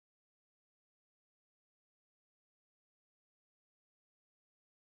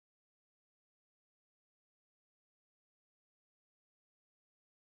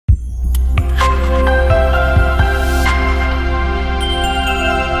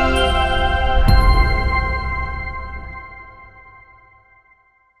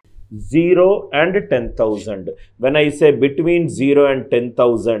0 and 10,000. When I say between 0 and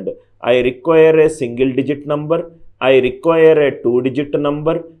 10,000, I require a single digit number, I require a 2-digit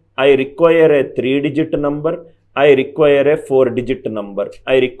number, I require a 3-digit number, I require a 4-digit number.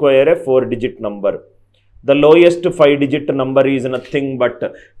 I require a 4-digit number. The lowest 5-digit number is nothing but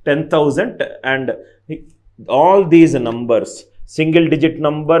 10,000, and all these numbers, single digit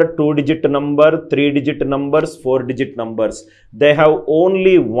number, 2-digit number, 3-digit numbers, 4-digit numbers, they have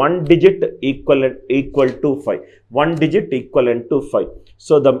only 1 digit equal to 5. 1 digit equivalent to 5.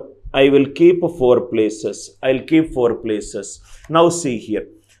 So I will keep 4 places. I'll keep 4 places. Now see here.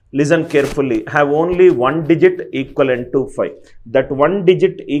 Listen carefully. Have only 1 digit equivalent to 5. That 1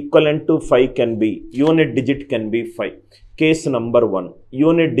 digit equivalent to 5 can be, unit digit can be 5. Case number 1.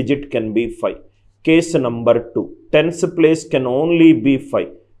 Unit digit can be 5. Case number 2. Tens place can only be 5.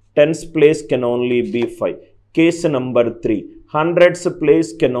 Tens place can only be 5. Case number 3. Hundreds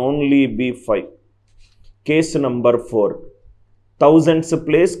place can only be 5. Case number 4. Thousands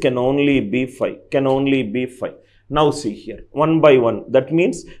place can only be 5. Can only be 5. Now see here, one by one. That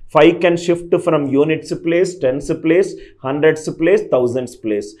means 5 can shift from units place, tens place, hundreds place, thousands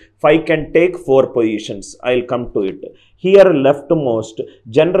place. 5 can take 4 positions. I'll come to it. Here leftmost,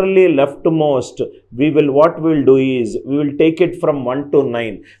 generally leftmost, what we will do is, we will take it from 1 to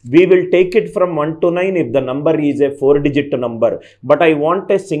 9. We will take it from 1 to 9 if the number is a 4-digit number. But I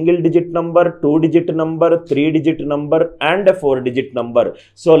want a single digit number, 2-digit number, 3-digit number and a 4-digit number.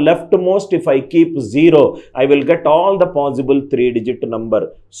 So leftmost, if I keep 0, I will get all the possible 3-digit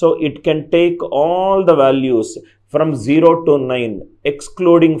number. So it can take all the values from 0 to 9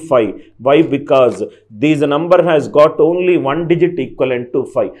 excluding 5. Why? Because this number has got only 1 digit equivalent to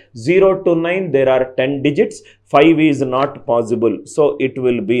 5. 0 to 9 there are 10 digits. 5 is not possible. So it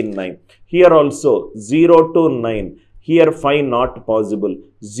will be 9. Here also 0 to 9. Here 5 not possible.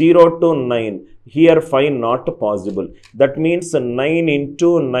 0 to 9. Here 5 not possible. That means 9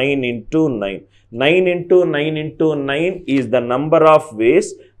 into 9 into 9. 9 into 9 into 9 is the number of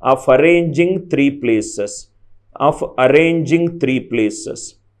ways of arranging 3 places. 9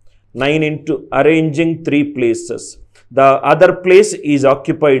 into arranging 3 places. The other place is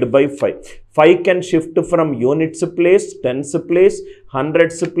occupied by 5. 5 can shift from units place, tens place,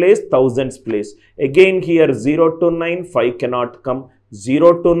 hundreds place, thousands place. Again here 0 to 9, 5 cannot come.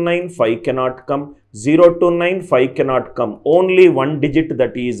 0 to 9, 5 cannot come. 0 to 9, 5 cannot come. Only 1 digit,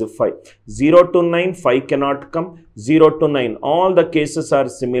 that is 5. 0 to 9, 5 cannot come. 0 to 9. All the cases are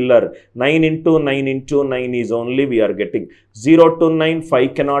similar. 9 into 9 into 9 is only we are getting. 0 to 9,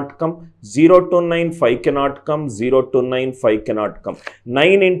 5 cannot come. 0 to 9, 5 cannot come. 0 to 9, 5 cannot come.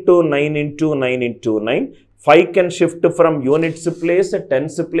 9 into 9 into 9 into 9. 5 can shift from units place,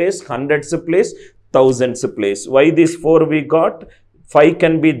 tens place, hundreds place, thousands place. Why this 4 we got? 5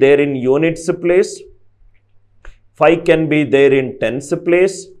 can be there in units place, 5 can be there in tens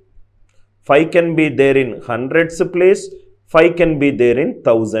place, 5 can be there in hundreds place, 5 can be there in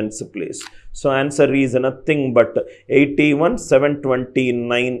thousands place. So answer is nothing but 81,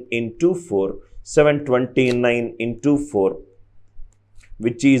 729 into 4, 729 into 4,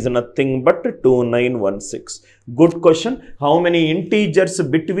 which is nothing but 2916. Good question. How many integers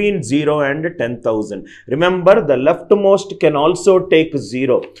between 0 and 10,000? Remember, the leftmost can also take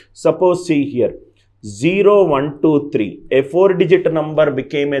 0. Suppose see here, 0, 1, 2, 3. A 4-digit number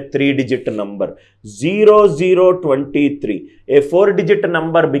became a 3-digit number. 0, 0, 23. A 4-digit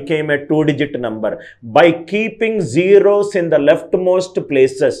number became a 2-digit number. By keeping zeros in the leftmost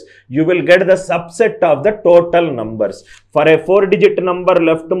places, you will get the subset of the total numbers. For a 4-digit number,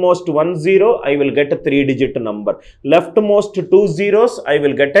 leftmost 1 0, I will get a 3-digit number. Leftmost 2 zeros, I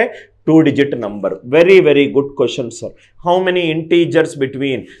will get a 2-digit number. Very, very good question, sir. How many integers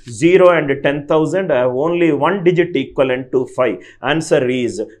between 0 and 10,000? I have only 1 digit equivalent to 5. Answer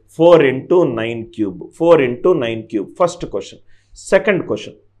is 4 into 9 cube. 4 into 9 cube. First question. Second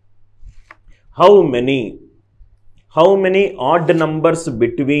question. How many odd numbers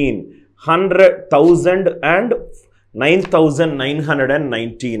between 100,000 and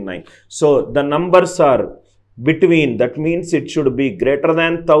 9,999? So the numbers are between, that means it should be greater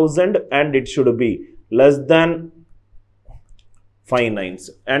than 1000 and it should be less than 5 nines,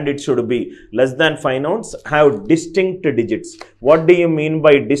 and it should be less than 5 nines, have distinct digits. What do you mean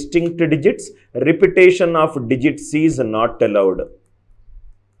by distinct digits? Repetition of digits is not allowed.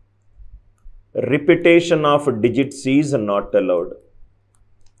 Repetition of digits is not allowed.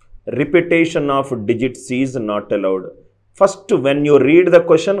 Repetition of digits is not allowed. First, when you read the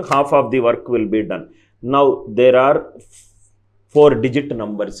question, half of the work will be done. Now, there are 4-digit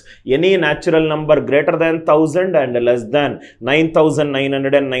numbers. Any natural number greater than 1000 and less than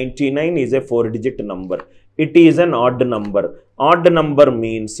 9999 is a 4-digit number. It is an odd number. Odd number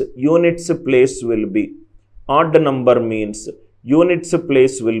means units place will be. Odd number means units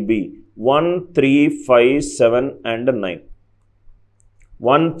place will be 1, 3, 5, 7 and 9.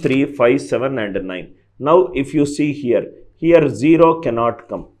 1, 3, 5, 7 and 9. Now if you see here 0 cannot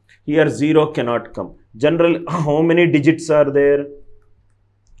come. Here 0 cannot come. Generally, how many digits are there?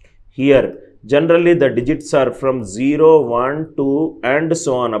 Here, generally the digits are from 0, 1, 2 and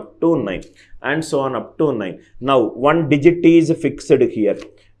so on up to 9. And so on up to 9. Now, one digit is fixed here.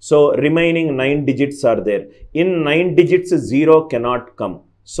 So, remaining 9 digits are there. In 9 digits, 0 cannot come.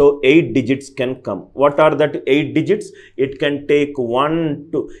 So, 8 digits can come. What are that 8 digits? It can take 1,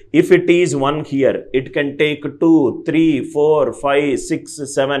 2. If it is 1 here, it can take 2, 3, 4, 5,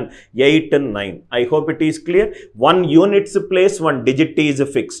 6, 7, 8 and 9. I hope it is clear. One units place, one digit is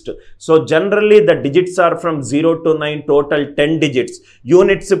fixed. So, generally the digits are from 0 to 9, total 10 digits.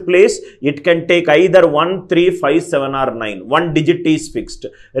 Units place, it can take either 1, 3, 5, 7 or 9. One digit is fixed.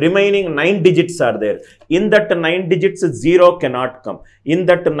 Remaining 9 digits are there. In that 9 digits, 0 cannot come. In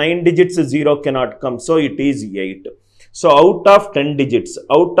that 9 digits, 0 cannot come. So, it is 8. So, out of 10 digits,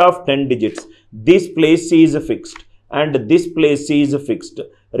 this place is fixed and this place is fixed.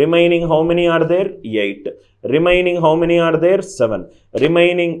 Remaining how many are there? 8. Remaining how many are there? 7.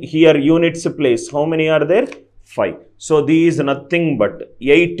 Remaining here units place, how many are there? 5. So, these is nothing but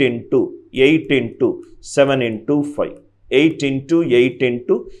 8 into 7 into 5. 8 into 8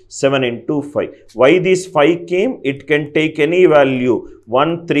 into 7 into 5. Why this 5 came? It can take any value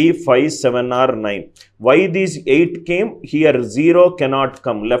 1, 3, 5, 7 or 9. Why this 8 came? Here 0 cannot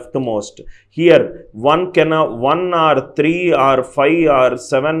come leftmost. Here 1 cannot, 1 or 3 or 5 or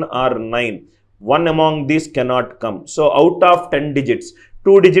 7 or 9. One among these cannot come. So out of 10 digits,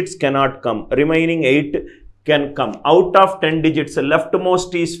 2 digits cannot come. Remaining 8 can come. Out of 10 digits,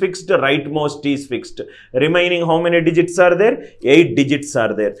 leftmost is fixed, rightmost is fixed. Remaining how many digits are there? 8 digits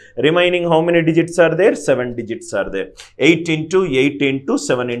are there. Remaining how many digits are there? 7 digits are there. 8 into 8 into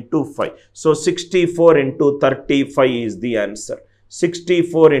 7 into 5. So 64 into 35 is the answer.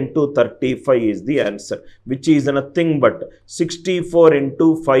 64 into 35 is the answer, which is nothing but 64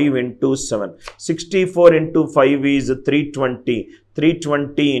 into 5 into 7. 64 into 5 is 320.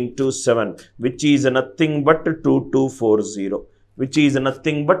 320 into 7, which is nothing but 2240. Which is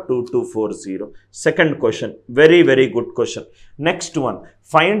nothing but 2240. Second question, very, very good question. Next one,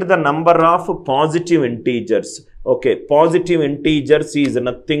 find the number of positive integers. Okay, positive integers is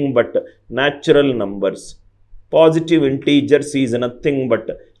nothing but natural numbers. Positive integers is nothing but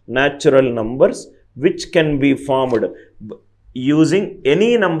natural numbers which can be formed using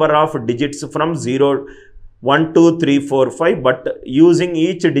any number of digits from 0, 1, 2, 3, 4, 5, but using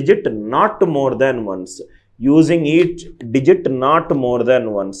each digit not more than once. Using each digit not more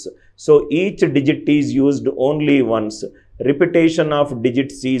than once. So each digit is used only once. Repetition of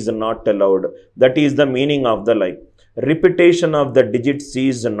digits is not allowed. That is the meaning of the line. Repetition of the digits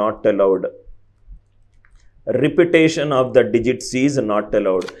is not allowed. Repetition of the digits is not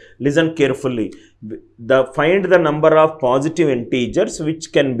allowed. Listen carefully. Find the number of positive integers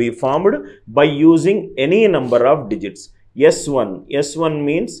which can be formed by using any number of digits. S1. S1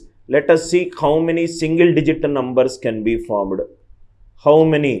 means, let us see how many single digit numbers can be formed. How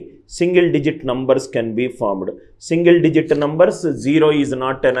many single digit numbers can be formed? Single digit numbers, 0 is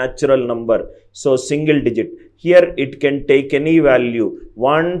not a natural number. So single digit. Here it can take any value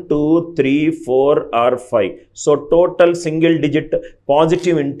 1, 2, 3, 4 or 5. So total single digit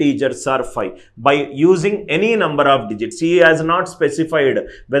positive integers are 5. By using any number of digits, he has not specified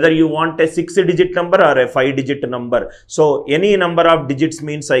whether you want a 6-digit number or a 5-digit number. So any number of digits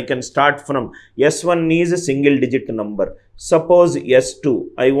means I can start from S1 is a single digit number. Suppose S2,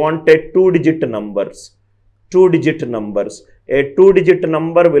 I want a 2-digit numbers. 2-digit numbers. A 2-digit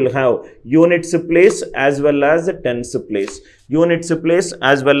number will have units place as well as tens place. Units place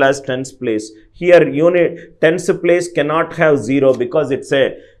as well as tens place. Here tens place cannot have 0 because it's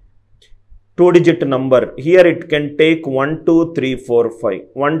a 2-digit number. Here it can take 1, 2, 3, 4, 5.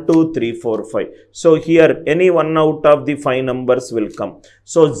 1, 2, 3, 4, 5. So here any one out of the 5 numbers will come.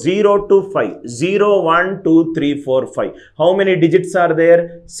 So 0 to 5. 0, 1, 2, 3, 4, 5. How many digits are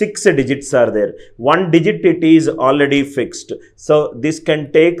there? 6 digits are there. 1 digit it is already fixed. So this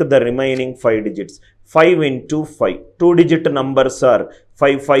can take the remaining 5 digits. 5 into 5. 2-digit numbers are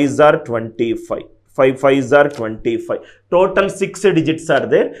 5 5s are 25. 5 5s are 25. Total 6 digits are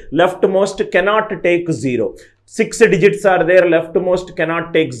there. Leftmost cannot take 0. 6 digits are there. Leftmost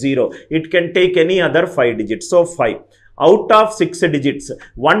cannot take 0. It can take any other 5 digits. So 5. Out of 6 digits,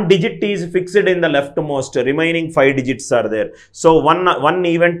 1 digit is fixed in the leftmost, remaining 5 digits are there. So one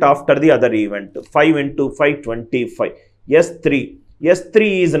event after the other event. 5 into 5, 25. S3.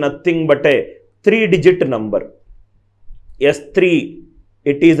 S3 is nothing but a 3-digit number. S3,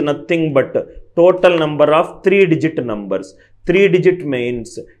 it is nothing but total number of 3-digit numbers. 3-digit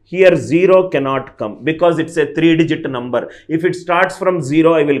means here 0 cannot come because it's a 3-digit number. If it starts from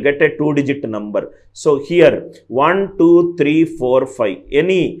 0, I will get a 2-digit number. So here 1, 2, 3, 4, 5.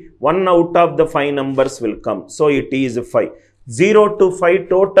 Any one out of the 5 numbers will come. So it is 5. 0 to 5,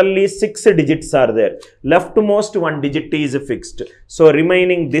 totally 6 digits are there. Leftmost 1 digit is fixed. So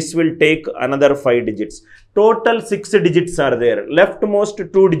remaining this will take another 5 digits. Total 6 digits are there.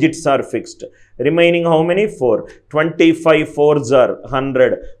 Leftmost 2 digits are fixed. Remaining how many? 4. 25 4s are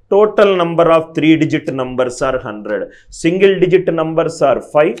 100. Total number of 3-digit numbers are 100. Single-digit numbers are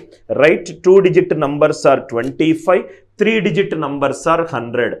 5. Right? 2-digit numbers are 25. 3-digit numbers are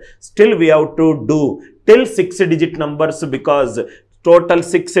 100. Still we have to do till 6-digit numbers because total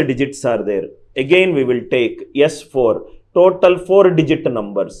 6 digits are there. Again we will take S4. Total 4-digit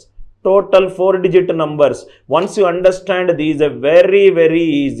numbers. Total 4-digit numbers. Once you understand, these are very, very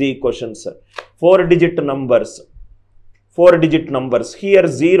easy questions. 4-digit numbers. 4-digit numbers. Here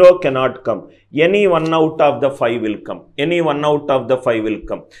 0 cannot come. Any one out of the 5 will come. Any one out of the 5 will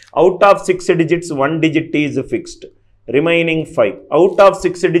come. Out of 6 digits, 1 digit is fixed. Remaining 5. Out of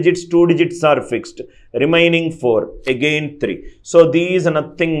 6 digits, 2 digits are fixed. Remaining 4. Again 3. So these are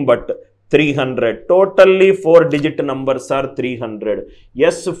nothing but 300. Totally 4-digit numbers are 300.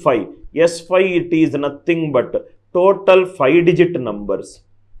 S5. S5 it is nothing but total 5-digit numbers.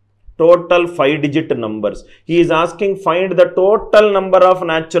 Total 5-digit numbers. He is asking find the total number of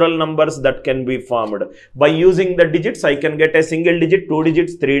natural numbers that can be formed. By using the digits, I can get a single digit, 2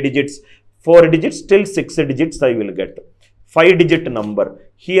 digits, 3 digits, 4 digits, till 6 digits I will get. 5-digit number.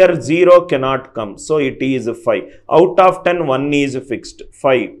 Here 0 cannot come. So it is 5. Out of 10, 1 is fixed.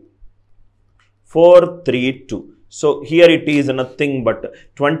 5. 4, 3, 2. So here it is nothing but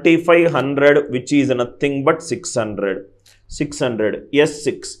 2500, which is nothing but 600. 600.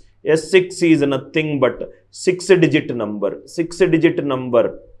 S6. S6 is nothing but 6-digit number. 6-digit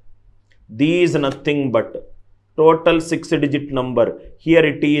number. These nothing but total 6-digit number. Here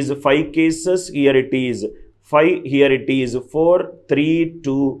it is 5 cases. Here it is 5. Here it is 4, 3,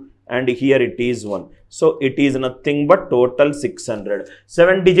 2. And here it is 1. So it is nothing but total 600.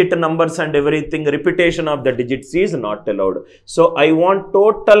 7-digit numbers and everything, repetition of the digits is not allowed. So I want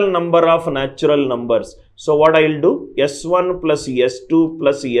total number of natural numbers. So what I will do? S1 plus S2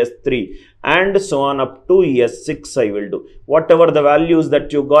 plus S3 and so on up to S6 I will do. Whatever the values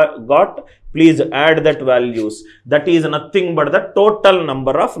that you got, please add that values. That is nothing but the total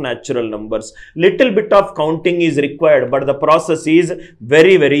number of natural numbers. Little bit of counting is required, but the process is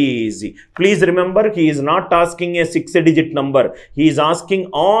very, very easy. Please remember, he is not asking a 6-digit number. He is asking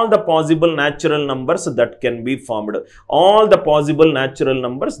all the possible natural numbers that can be formed. All the possible natural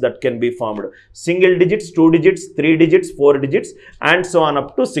numbers that can be formed. Single digits, 2 digits, 3 digits, 4 digits, and so on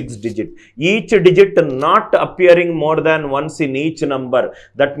up to 6 digits. Each digit not appearing more than once in each number.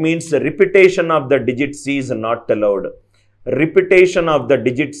 That means repetition of the digits is not allowed. Repetition of the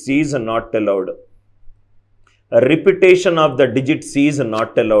digits is not allowed. Repetition of the digits is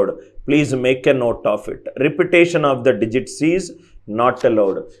not allowed. Please make a note of it. Repetition of the digits is not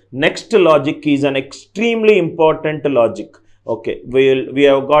allowed. Next logic is an extremely important logic. Okay, we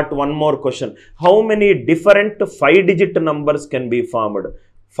have got one more question. How many different 5-digit numbers can be formed?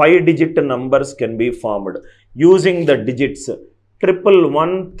 5-digit numbers can be formed using the digits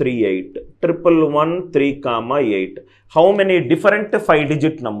 11138, 11113, 8. How many different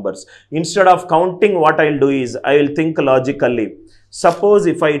 5-digit numbers? Instead of counting, what I will do is, I will think logically. Suppose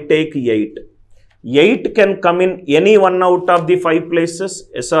if I take 8, 8 can come in any one out of the 5 places,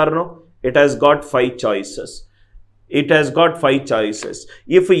 yes or no? It has got 5 choices. It has got 5 choices.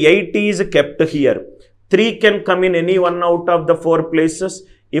 If 8 is kept here, 3 can come in any one out of the 4 places.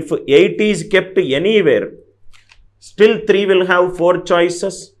 If 8 is kept anywhere, still 3 will have 4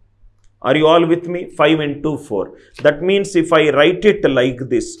 choices. Are you all with me? 5 into 4. That means if I write it like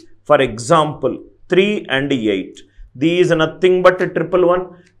this, for example, 3 and 8. These are nothing but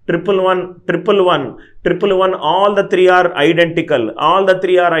 111, 111, all the 3 are identical. All the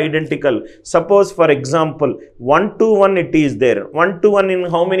 3 are identical. Suppose for example, 1 to 1 it is there. 1 to 1 in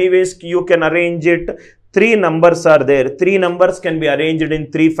how many ways you can arrange it? 3 numbers are there. 3 numbers can be arranged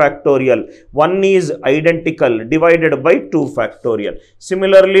in 3 factorial. 1 is identical divided by 2 factorial.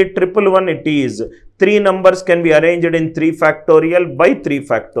 Similarly, 111 it is 3 numbers can be arranged in 3 factorial by 3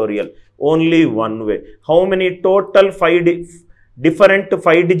 factorial. Only one way. How many total different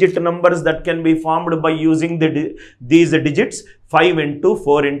 5-digit numbers that can be formed by using these digits? 5 into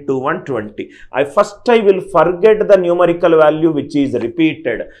 4 into 1, 20. I will forget the numerical value which is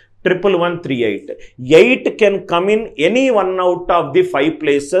repeated. 11138. 8 can come in any one out of the 5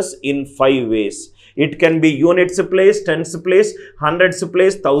 places in 5 ways. It can be units place, tens place, hundreds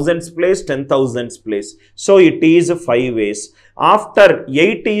place, thousands place, 10,000s place. So it is 5 ways. After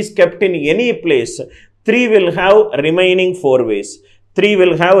 8 is kept in any place, 3 will have remaining 4 ways. 3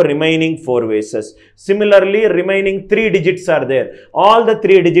 will have remaining 4 ways. Similarly, remaining 3 digits are there. All the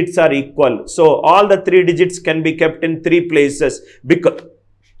 3 digits are equal. So all the 3 digits can be kept in 3 places because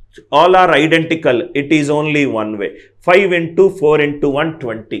all are identical. It is only one way. 5 into 4 into 1,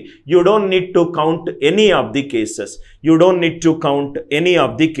 20. You don't need to count any of the cases. You don't need to count any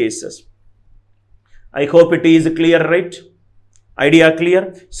of the cases. I hope it is clear, right? Idea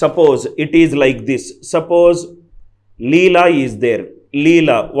clear? Suppose it is like this. Suppose Leela is there.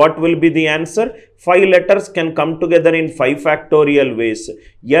 Leela, what will be the answer? 5 letters can come together in 5 factorial ways.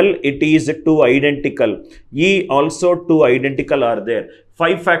 L, it is 2 identical. E, also 2 identical are there.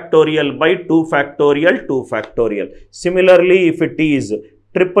 5 factorial by 2 factorial, 2 factorial. Similarly, if it is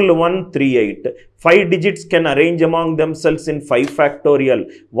 11138, 5 digits can arrange among themselves in 5 factorial.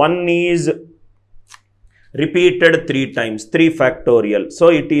 1 is repeated 3 times, 3 factorial. So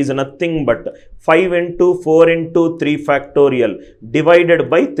it is nothing but 5 into 4 into 3 factorial divided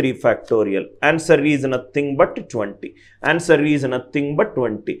by 3 factorial. Answer is nothing but 20. Answer is nothing but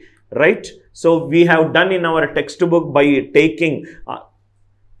 20. Right? So we have done in our textbook by taking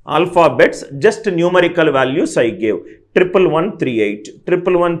alphabets, just numerical values I gave. 11138.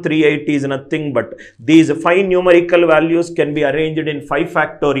 11138 is nothing but these 5 numerical values can be arranged in 5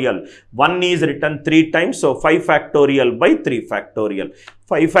 factorial. 1 is written 3 times, so 5 factorial by 3 factorial.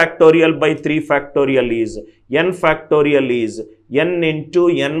 5 factorial by 3 factorial is n factorial is n into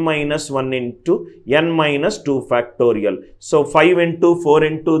n minus 1 into n minus 2 factorial. So 5 into 4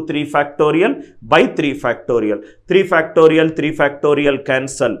 into 3 factorial by 3 factorial. 3 factorial, 3 factorial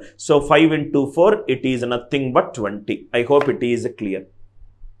cancel. So 5 into 4, it is nothing but 20. I hope it is clear.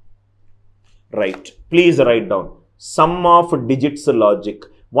 Right. Please write down sum of digits logic.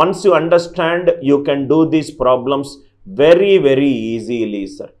 Once you understand, you can do these problems very, very easily,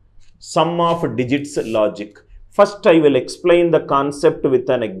 sir. Sum of digits logic. First, I will explain the concept with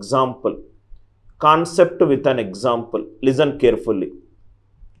an example. Concept with an example. Listen carefully.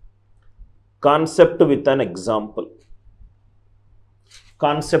 Concept with an example.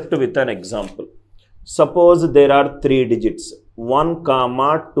 Concept with an example. Suppose there are 3 digits. 1,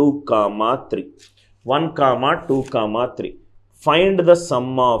 2, 3. 1, 2, 3. Find the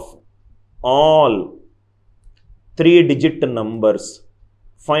sum of all 3-digit numbers.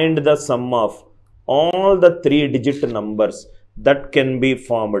 Find the sum of all the 3-digit numbers that can be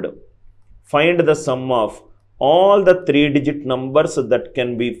formed. Find the sum of all the 3-digit numbers that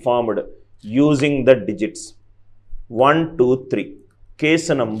can be formed using the digits. 1, 2, 3. Case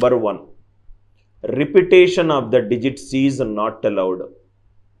number 1. Repetition of the digits is not allowed.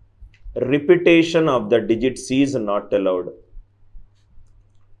 Repetition of the digits is not allowed.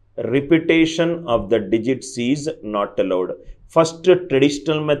 Repetition of the digits is not allowed. First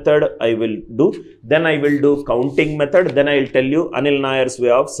traditional method I will do, then I will do counting method, then I will tell you Anil Nair's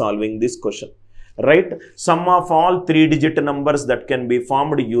way of solving this question. Right? Sum of all 3-digit numbers that can be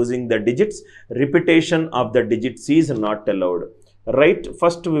formed using the digits, repetition of the digits is not allowed. Right?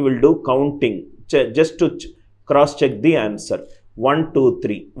 First we will do counting, just to cross check the answer. 1, 2,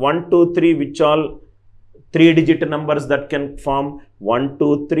 3. 1, 2, 3, which all 3-digit numbers that can form? 1,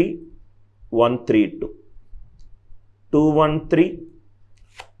 2, 3, 1, 3, 2. 2, 1, 3,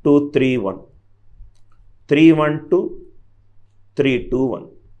 2, 3, 1. 3, 1, 2, 3, 2, 1.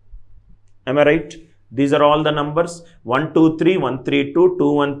 Am I right? These are all the numbers. 1, 2, 3, 1, 3, 2,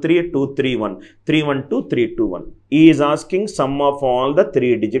 2, 1, 3, 2, 3, 1. 3, 1, 2, 3, 2, 1. He is asking sum of all the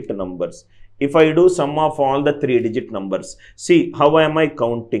 3-digit numbers. If I do sum of all the 3-digit numbers, see how am I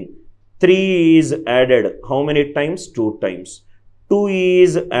counting? 3 is added how many times? 2 times. 2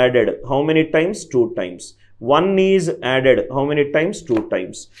 is added how many times? 2 times. 1 is added how many times? 2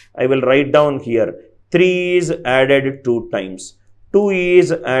 times. I will write down here. 3 is added 2 times. 2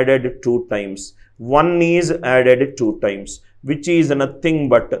 is added 2 times. 1 is added 2 times, which is nothing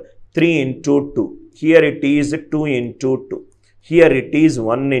but 3 into 2. Here it is 2 into 2. Here it is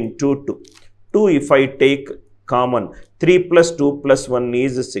 1 into 2. 2 if I take common. 3 plus 2 plus 1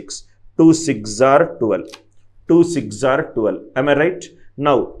 is 6. 2 6 are 12. 2 6 are 12. Am I right?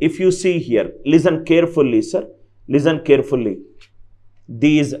 Now, if you see here, listen carefully, sir. Listen carefully.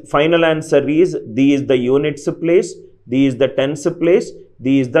 These final answer is, these the units place, these the tens place,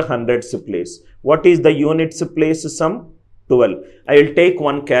 these the hundreds place. What is the units place sum? 12. I will take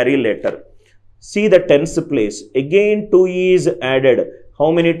one carry later. See the tens place. Again 2 is added.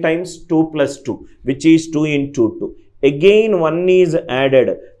 How many times? 2 plus 2, which is 2 into 2. Again 1 is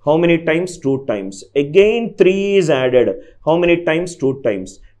added. How many times? 2 times. Again 3 is added. How many times? 2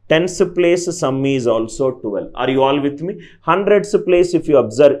 times. Tens place sum is also 12. Are you all with me? Hundreds place, if you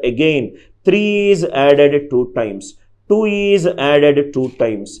observe, again 3 is added 2 times. 2 is added 2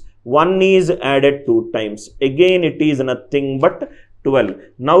 times. 1 is added 2 times. Again it is nothing but 12.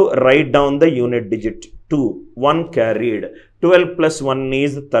 Now write down the unit digit. 2, 1 carried. 12 plus 1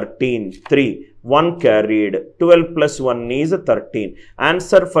 is 13. 3, 1 carried. 12 plus 1 is 13.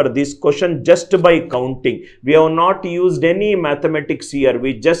 Answer for this question just by counting. We have not used any mathematics here.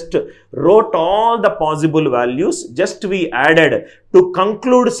 We just wrote all the possible values. Just we added to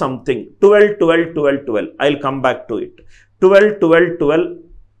conclude something. 12, 12, 12, 12. I'll come back to it. 12, 12, 12.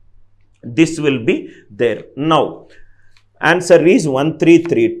 This will be there. Now, answer is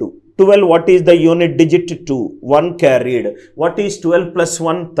 1332. 12, what is the unit digit? 2, 1 carried. What is 12 plus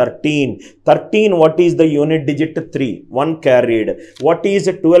 1? 13. 13, what is the unit digit? 3, 1 carried. What is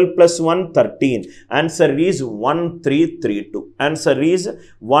 12 plus 1? 13. Answer is 1332. Answer is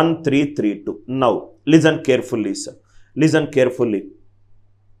 1332. Now, listen carefully, sir. Listen carefully.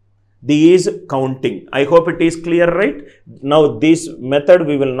 This is counting. I hope it is clear, right? Now, this method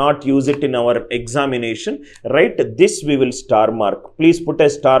we will not use it in our examination, right? This we will star mark. Please put a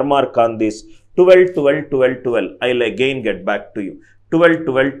star mark on this. 12, 12, 12, 12. I'll again get back to you. 12,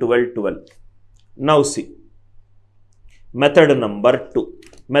 12, 12, 12. Now see. Method number 2.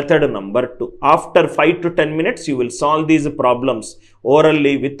 Method number 2. After 5 to 10 minutes, you will solve these problems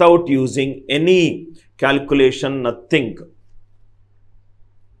orally without using any calculation, nothing.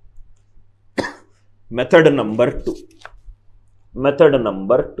 Method number 2. Method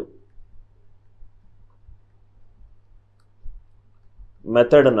number 2.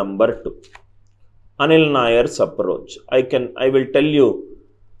 Method number 2. Anil Nair's approach. I will tell you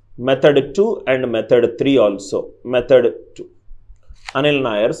method 2 and method 3 also. Method 2. Anil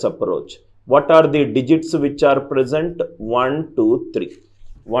Nair's approach. What are the digits which are present? 1, 2, 3.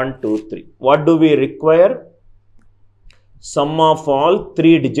 1, 2, 3. What do we require? Sum of all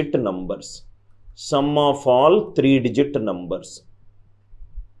 3-digit numbers. Sum of all 3-digit numbers.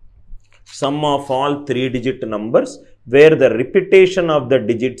 Sum of all 3-digit numbers where the repetition of the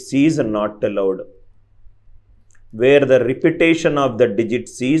digits is not allowed. Where the repetition of the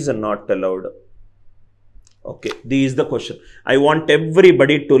digits is not allowed. Okay, this is the question. I want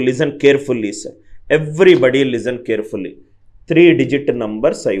everybody to listen carefully, sir. Everybody listen carefully. 3-digit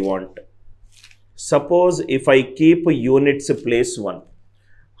numbers I want. Suppose if I keep units place 1.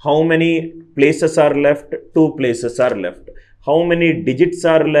 How many places are left? 2 places are left. How many digits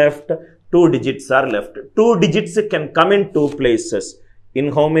are left? 2 digits are left. 2 digits can come in 2 places.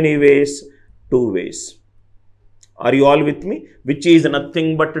 In how many ways? 2 ways. Are you all with me? Which is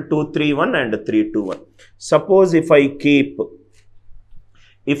nothing but 2, 3, 1 and 3, 2, 1. Suppose if I keep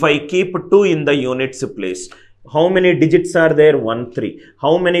 2 in the units place. How many digits are there? 1, 3.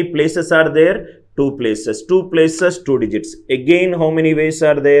 How many places are there? 2 places. 2 places, 2 digits. Again, how many ways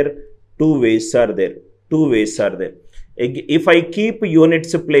are there? 2 ways are there. 2 ways are there. If I keep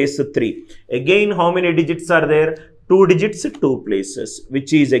units place 3. Again, how many digits are there? 2 digits, 2 places.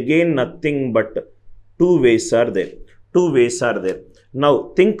 Which is again nothing but 2 ways are there. 2 ways are there.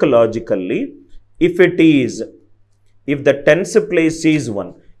 Now, think logically. If the tens place is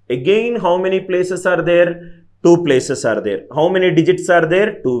 1. Again, how many places are there? 2 places are there. How many digits are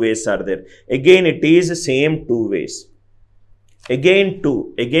there? 2 ways are there. Again, it is same 2 ways. Again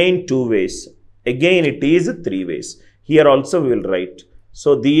 2. Again 2 ways. Again, it is 3 ways. Here also we will write.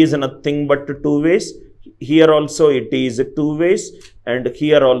 So, these is nothing but 2 ways. Here also it is 2 ways. And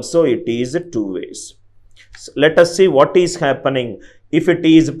here also it is 2 ways. So, let us see what is happening if it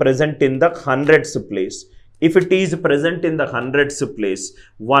is present in the hundreds place. If it is present in the hundreds place,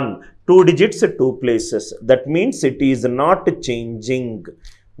 1, 2 digits, 2 places. That means it is not changing.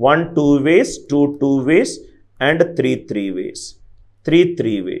 1, 2 ways, 2, 2 ways and 3, 3 ways. 3,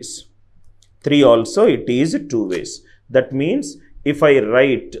 3 ways. 3 also it is 2 ways. That means if I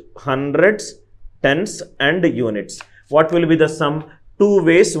write hundreds, tens and units, what will be the sum? 2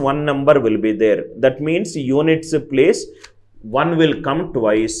 ways, 1 number will be there. That means units place 1 will come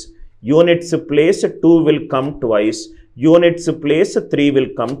twice. Units place 2 will come twice. units place 3 will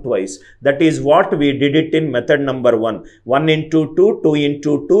come twice. That is what we did it in method number 1. 1 into 2, 2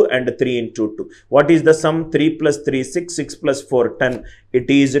 into 2 and 3 into 2. What is the sum? 3 plus 3, 6, 6 plus 4, 10. It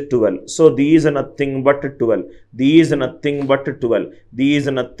is 12. So these are nothing but 12. These are nothing but 12. These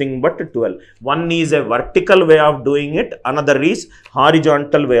are nothing but 12. One is a vertical way of doing it. Another is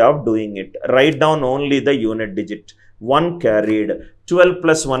horizontal way of doing it. Write down only the unit digit. 1 carried. 12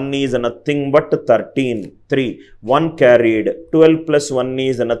 plus 1 is nothing but 13. 3. 1 carried. 12 plus 1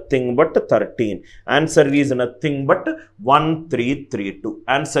 is nothing but 13. Answer is nothing but 1332.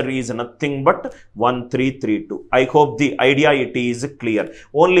 Answer is nothing but 1332. I hope the idea it is clear.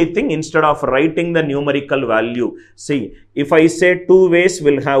 Only thing, instead of writing the numerical value, see, if I say 2 ways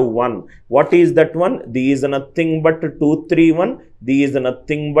will have 1. What is that one? These are nothing but 231. These are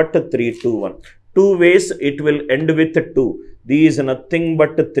nothing but 321. 2 ways it will end with 2. These are nothing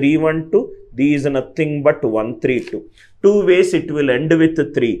but 312. These are nothing but 132. 2 ways it will end with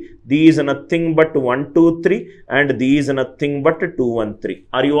 3. These are nothing but 123 and these are nothing but 213.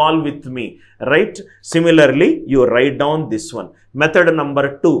 Are you all with me? Right? Similarly, you write down this one. Method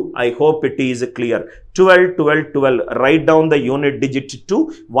number 2. I hope it is clear. 12, 12, 12. Write down the unit digit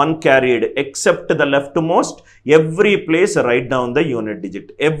 2. 1 carried except the leftmost. Every place write down the unit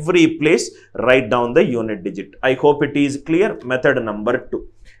digit. Every place write down the unit digit. I hope it is clear. Method number 2.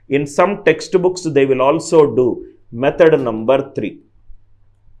 In some textbooks, they will also do method number 3.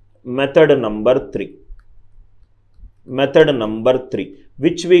 Method number 3. Method number 3,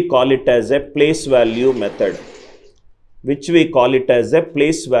 which we call it as a place value method. Which we call it as a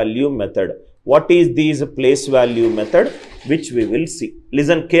place value method. What is this place value method? Which we will see.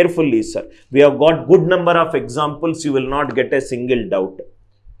 Listen carefully, sir. We have got good number of examples. You will not get a single doubt.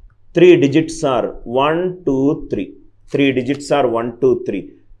 3 digits are 1, 2, 3. 3 digits are 1, 2,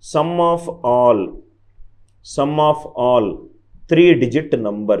 3. Sum of all 3 digit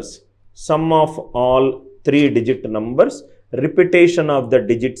numbers. Sum of all 3 digit numbers. Repetition of the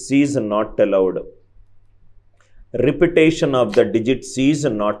digits is not allowed. Repetition of the digits is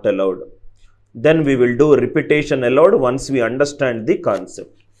not allowed. Then we will do repetition allowed once we understand the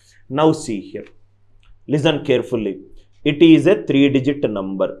concept. Now see here. Listen carefully. It is a 3 digit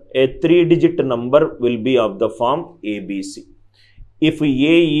number. A 3 digit number will be of the form ABC. If A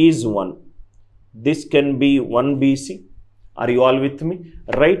is 1, this can be 1BC. Are you all with me?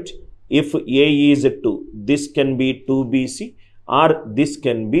 Right? If A is 2, this can be 2BC or this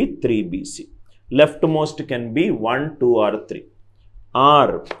can be 3BC. Leftmost can be 1, 2 or 3.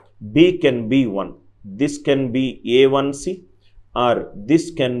 Or B can be 1. This can be A1C or this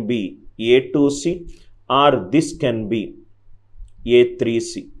can be A2C or this can be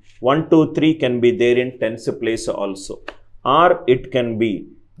A3C. 1, 2, 3 can be there in tens place also. Or it can be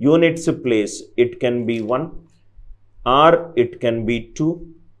units place. It can be 1 or it can be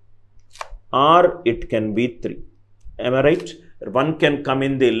 2 or it can be 3. Am I right? 1 can come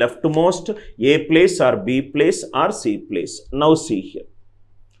in the leftmost A place or B place or C place. Now see here.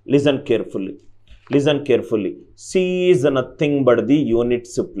 Listen carefully. Listen carefully. C is nothing but the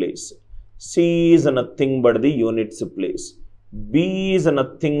units place. C is nothing but the units place. B is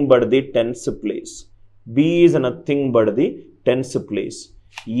nothing but the tens place. B is nothing but the tens place.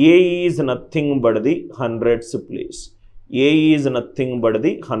 A is nothing but the hundreds place. A is nothing but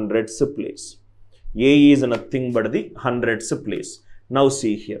the hundreds place. A is nothing but the hundreds place. Now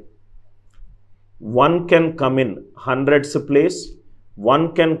see here. 1 can come in hundreds place.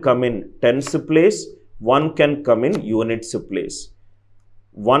 1 can come in tens place. 1 can come in units place.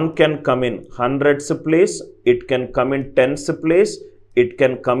 1 can come in hundreds place. It can come in tens place. It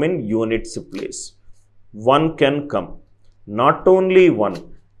can come in units place. 1 can come. Not only 1.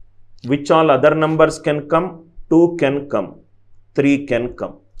 Which all other numbers can come? 2 can come. 3 can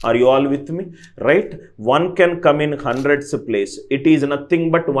come. Are you all with me? Right? 1 can come in hundreds place. It is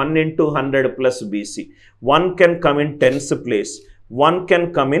nothing but 1 into 100 plus BC. 1 can come in tens place. 1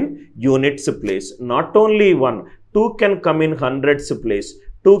 can come in units place. Not only 1. 2 can come in hundreds place.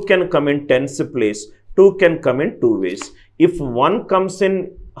 2 can come in tens place. 2 can come in 2 ways. If 1 comes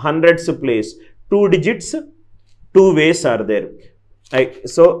in hundreds place, 2 digits, 2 ways are there.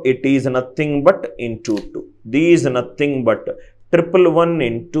 So it is nothing but into 2. These nothing but 111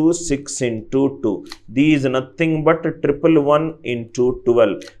 into 6 into 2. These nothing but 111 into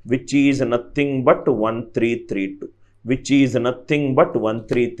 12, which is nothing but 1332. Which is nothing but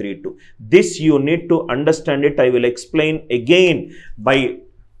 1332. This you need to understand it. I will explain again by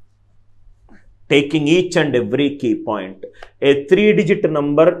taking each and every key point. A 3-digit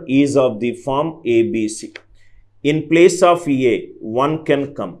number is of the form ABC. In place of A, 1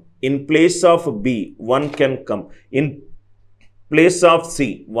 can come. In place of B, 1 can come. In place of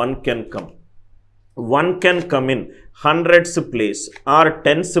C, 1 can come. 1 can come in hundreds place or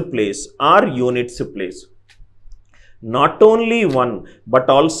tens place or units place. Not only 1, but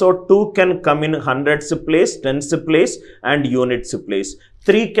also 2 can come in hundreds place, tens place and units place.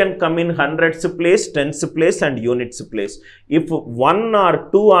 3 can come in hundreds place, tens place and units place. If 1 or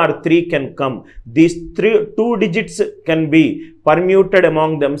 2 or 3 can come, these 2 digits can be permuted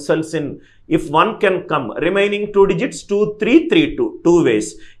among themselves in, if 1 can come, remaining 2 digits, 2, 3, 3, 2, 2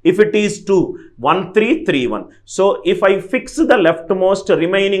 ways. If it is 2, 1, 3, 3, 1. So, if I fix the leftmost,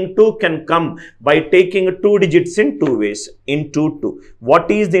 remaining 2 can come by taking 2 digits in 2 ways, into 2. What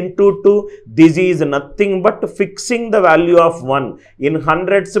is into 2? This is nothing but fixing the value of 1 in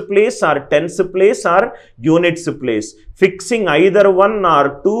hundreds place or tens place or units place. Fixing either 1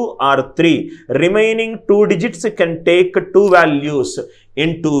 or 2 or 3. Remaining 2 digits can take 2 values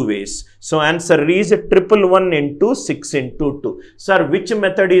in 2 ways. So, answer is 111 into 6 into 2. Sir, which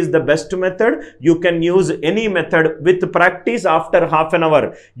method is the best method? You can use any method. With practice after half an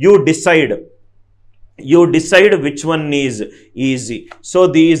hour, you decide which one is easy. So,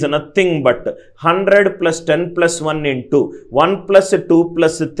 this is nothing but 100 plus 10 plus 1 into 1 plus 2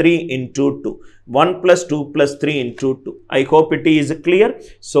 plus 3 into 2. 1 plus 2 plus 3 into 2. I hope it is clear.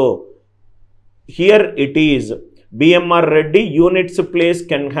 So, here it is. BMR ready, units place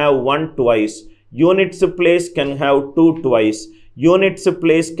can have 1 twice, units place can have 2 twice, units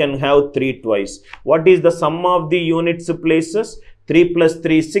place can have 3 twice. What is the sum of the units places? 3 plus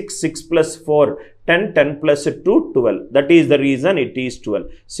 3, 6, 6 plus 4, 10, 10 plus 2, 12. That is the reason it is 12.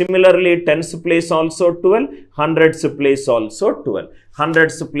 Similarly, tens place also 12, hundreds place also 12,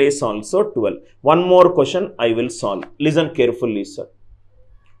 hundreds place also 12. One more question I will solve. Listen carefully, sir.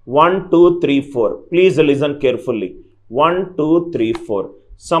 1, 2, 3, 4. Please listen carefully. 1, 2, 3, 4.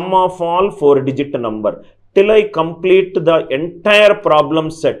 Sum of all 4-digit number. Till I complete the entire problem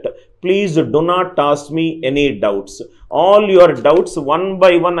set, please do not ask me any doubts. All your doubts, one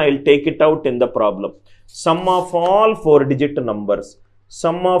by one, I will take it out in the problem. Sum of all 4-digit numbers.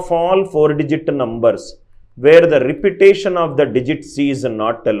 Sum of all 4-digit numbers where the repetition of the digit C is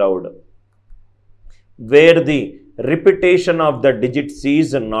not allowed. Where the repetition of the digit C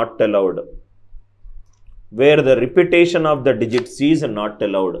is not allowed. Where the repetition of the digit C is not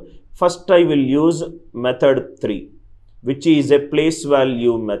allowed. First, I will use method 3, which is a place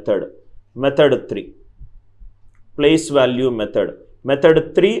value method. Method 3. Place value method.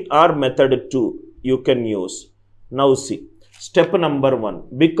 Method 3 or method 2 you can use. Now see. Step number 1.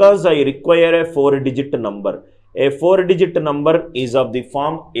 Because I require a 4-digit number. A 4-digit number is of the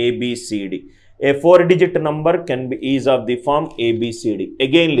form ABCD. A 4-digit number is of the form ABCD.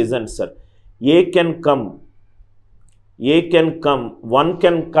 Again listen, sir. A can come, 1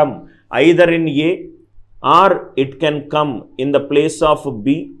 can come either in A, or it can come in the place of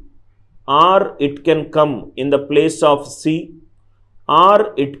B, or it can come in the place of C,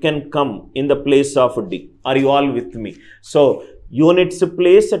 or it can come in the place of D. Are you all with me? So, units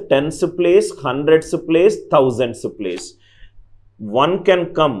place, tens place, hundreds place, thousands place. 1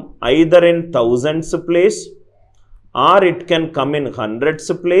 can come either in thousands place, or it can come in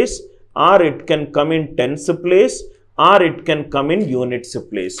hundreds place, or it can come in tens place, or it can come in units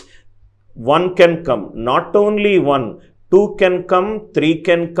place. 1 can come, not only 1, 2 can come, 3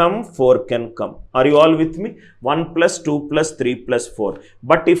 can come, 4 can come. Are you all with me? 1 plus 2 plus 3 plus 4.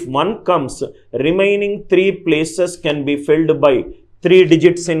 But if 1 comes, remaining 3 places can be filled by 3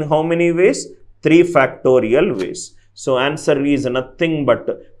 digits in how many ways? 3 factorial ways. So, answer is nothing but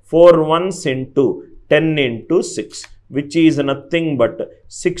 4 ones into 10 into 6, which is nothing but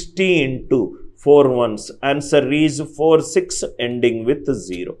 60 into 4 ones. Answer is 4, 6 ending with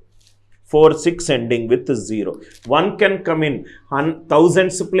 0. 4, 6 ending with 0. 1 can come in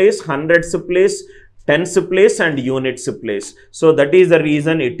thousands place, hundreds place, tens place and units place. So, that is the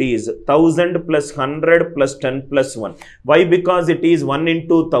reason it is 1000 plus 100 plus 10 plus 1. Why? Because it is 1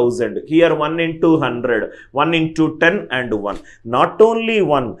 into 1000. Here 1 into 100, 1 into 10 and 1. Not only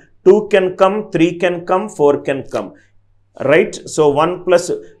 1, 2 can come, 3 can come, 4 can come. Right? So, 1 plus,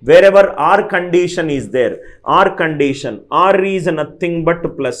 wherever R condition is there, R condition, R is nothing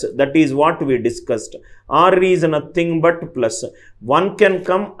but plus. That is what we discussed. R is nothing but plus. 1 can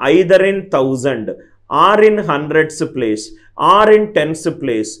come either in 1000, or in hundreds place, or in tens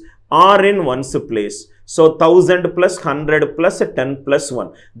place, or in ones place. So, 1000 plus 100 plus 10 plus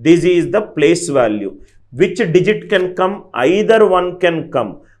 1. This is the place value. Which digit can come? Either 1 can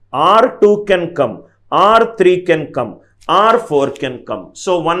come, or 2 can come, or 3 can come, or 4 can come.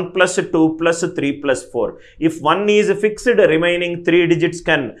 So, 1 plus 2 plus 3 plus 4. If 1 is fixed, remaining 3 digits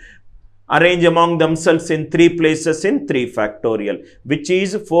can arrange among themselves in 3 places in 3 factorial, which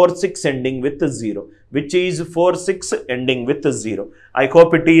is 4, 6 ending with 0, which is 4, 6 ending with 0. I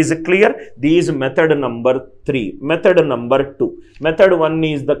hope it is clear. This is method number 3. Method number 2. Method 1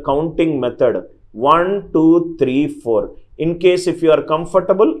 is the counting method. 1, 2, 3, 4. In case if you are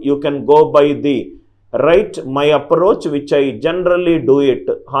comfortable, you can go by the my approach, which I generally do it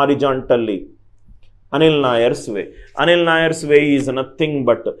horizontally. Anil Nair's way. Anil Nair's way is nothing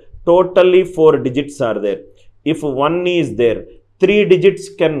but totally 4 digits are there. If 1 is there, 3 digits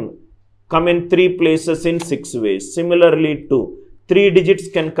can come in 3 places in 6 ways. Similarly, 2. 3 digits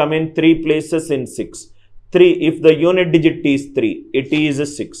can come in 3 places in 6. 3. If the unit digit is 3, it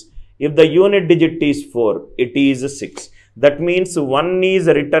is 6. If the unit digit is 4, it is 6. That means 1 is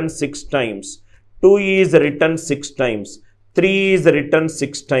written 6 times, 2 is written 6 times, 3 is written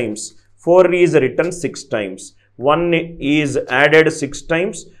 6 times, 4 is written 6 times, 1 is added 6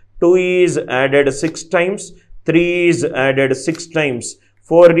 times, 2 is added 6 times, 3 is added 6 times,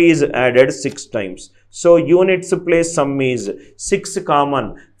 4 is added 6 times. So, units place sum is 6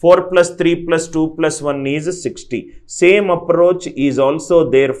 common, 4 plus 3 plus 2 plus 1 is 60. Same approach is also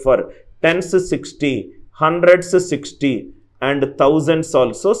there for tens 60, hundreds 60 and thousands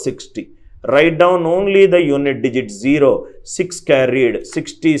also 60. Write down only the unit digit 0, 6 carried,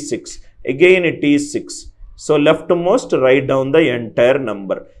 66. Again it is 6. So, leftmost write down the entire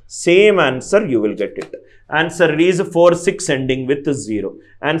number. Same answer you will get it. Answer is 4, 6 ending with 0.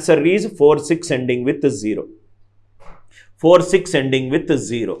 Answer is 4, 6 ending with 0. 4, 6 ending with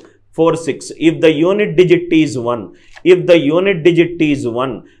 0. 4, 6. If the unit digit is 1,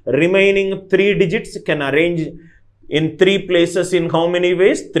 remaining 3 digits can arrange in 3 places in how many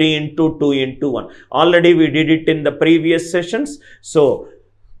ways? 3 into 2 into 1. Already we did it in the previous sessions. So,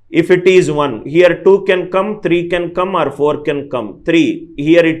 if it is 1, here 2 can come, 3 can come or 4 can come. 3,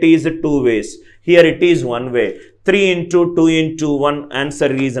 here it is 2 ways. Here it is 1 way. 3 into 2 into 1,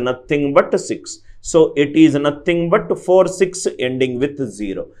 answer is nothing but 6. So, it is nothing but 4, 6 ending with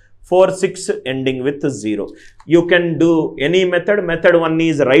 0. 4, 6 ending with 0. You can do any method. Method 1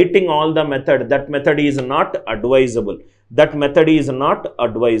 is writing all the method. That method is not advisable. That method is not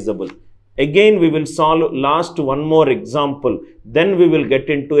advisable. Again, we will solve last one more example. Then we will get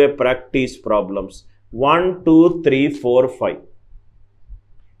into a practice problems. 1, 2, 3, 4, 5.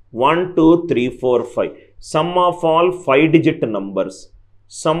 1, 2, 3, 4, 5. Sum of all 5 digit numbers.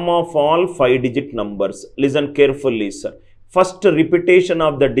 Sum of all 5 digit numbers. Listen carefully, sir. First repetition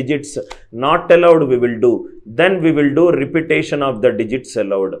of the digits not allowed we will do. Then we will do repetition of the digits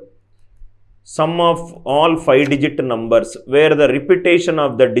allowed. Sum of all 5 digit numbers where the repetition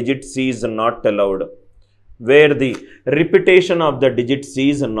of the digits is not allowed. Where the repetition of the digits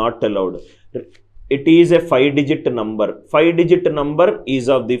is not allowed. It is a 5 digit number. 5 digit number is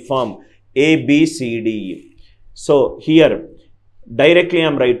of the form A, B, C, D, E. So, here directly I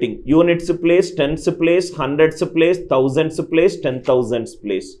am writing units place, tens place, hundreds place, thousands place, 10,000s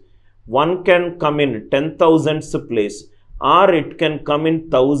place. One can come in 10,000s place or it can come in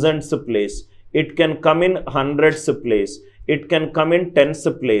thousands place. It can come in hundreds place. It can come in tens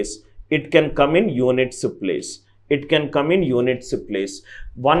place. It can come in units place. It can come in units place.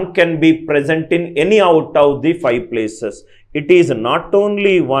 One can be present in any out of the 5 places. It is not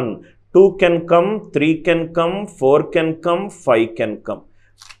only 1. 2 can come, 3 can come, 4 can come, 5 can come.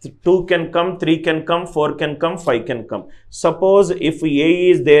 2 can come, 3 can come, 4 can come, 5 can come. Suppose if A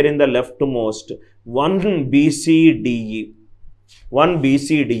is there in the leftmost, 1 B, C, D, E. 1 B,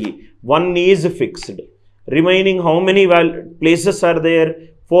 C, D, E. 1 is fixed. Remaining how many places are there?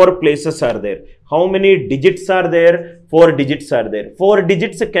 4 places are there. How many digits are there? 4 digits are there. 4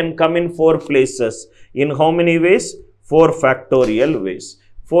 digits can come in 4 places. In how many ways? 4 factorial ways.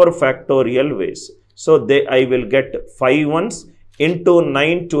 4 factorial ways. So, I will get 5 ones into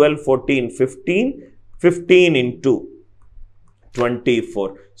 9, 12, 14, 15. 15 into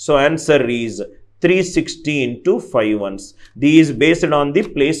 24. So, answer is 360 into 5 ones. These based on the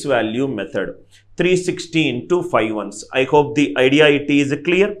place value method. 360 into 5 ones. I hope the idea it is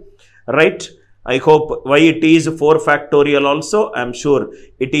clear, right? I hope why it is 4 factorial also. I am sure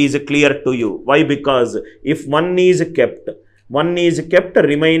it is clear to you. Why? Because if 1 is kept,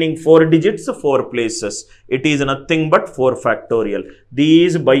 remaining 4 digits, 4 places. It is nothing but 4 factorial.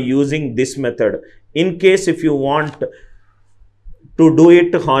 These by using this method. In case if you want to do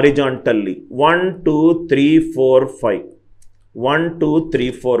it horizontally, 1, 2, 3, 4, 5. 1, 2,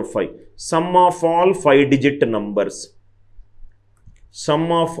 3, 4, 5. Sum of all 5 digit numbers.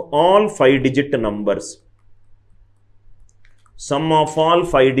 Sum of all 5 digit numbers. Sum of all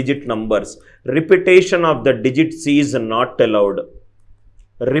 5 digit numbers. Repetition of the digits is not allowed.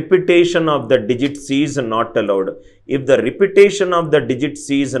 repetition of the digit C is not allowed. If the repetition of the digit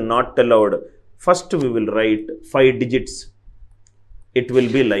C is not allowed, first we will write 5 digits. It will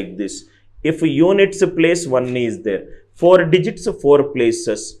be like this. If units place 1 is there, 4 digits 4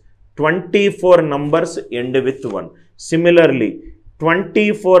 places, 24 numbers end with 1. Similarly,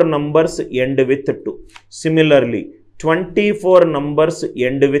 24 numbers end with 2. Similarly, 24 numbers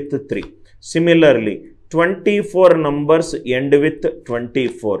end with 3. Similarly, 24 numbers end with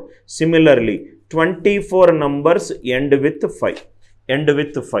 24. Similarly, 24 numbers end with 5.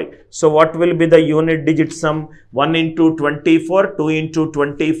 So what will be the unit digit sum? 1 into 24, 2 into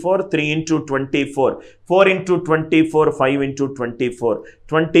 24, 3 into 24, 4 into 24, 5 into 24,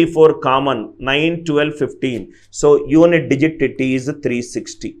 24 common, 9, 12, 15. So unit digit it is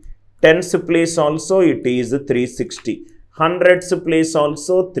 360. Tens place also it is 360. Hundreds place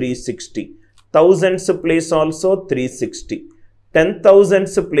also 360. Thousands place also 360.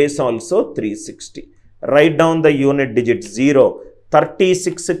 10,000s place also 360. Write down the unit digit 0.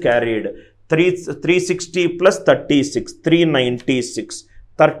 36 carried, 360 plus 36, 396,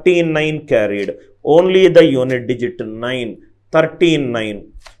 39 carried, only the unit digit 9,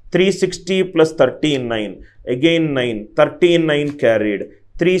 39, 360 plus 39, again 9, 39 carried,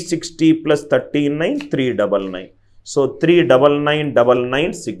 360 plus 39, 399. So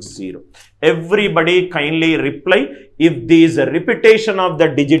 3999960. Everybody kindly reply if this repetition of the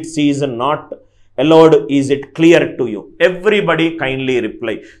digit C is not allowed. Is it clear to you? Everybody kindly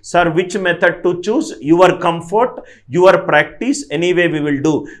reply. Sir, which method to choose? Your comfort, your practice. Anyway, we will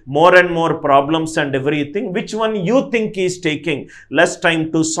do more and more problems and everything. Which one you think is taking less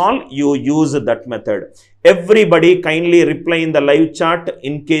time to solve, you use that method. Everybody kindly reply in the live chat.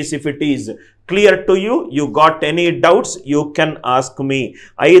 In case if it is clear to you, you got any doubts, you can ask me.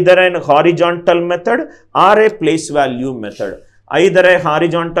 Either an horizontal method or a place value method. Either a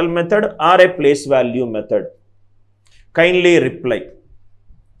horizontal method or a place value method. Kindly reply.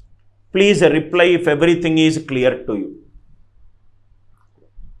 Please reply if everything is clear to you.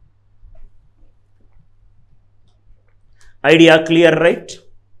 Idea clear, right?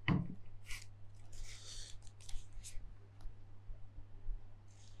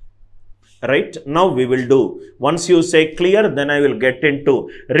 Right? Now we will do. Once you say clear, then I will get into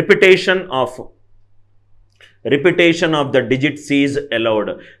repetition of the digit C is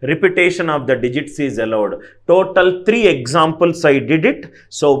allowed. Repetition of the digit C is allowed. Total 3 examples I did it.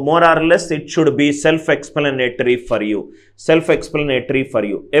 So more or less it should be self-explanatory for you. Self-explanatory for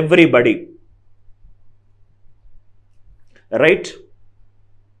you. Everybody. Right?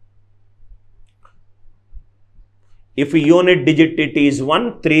 If unit digit it is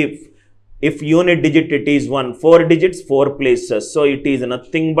 1, 3. If unit digit it is 1, 4 digits, 4 places. So it is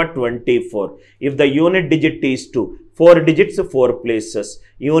nothing but 24. If the unit digit is 2, 4 digits, 4 places.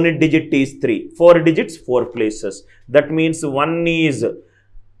 Unit digit is 3, 4 digits, 4 places. That means 1 is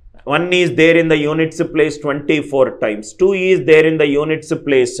there in the units place 24 times. 2 is there in the units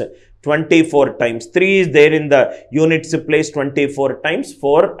place 24 times. 3 is there in the units place 24 times.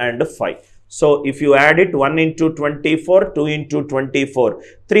 4 and 5. So, if you add it 1 into 24, 2 into 24,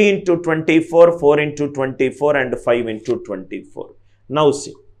 3 into 24, 4 into 24 and 5 into 24. Now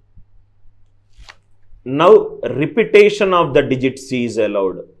see. Now, repetition of the digit C is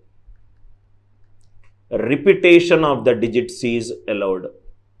allowed. Repetition of the digit C is allowed.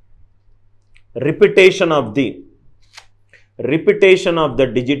 Repetition of the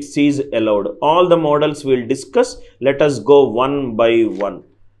digit C is allowed. All the models we will discuss. Let us go one by one.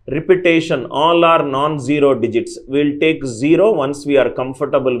 Repetition, all are non-zero digits. We will take 0 once we are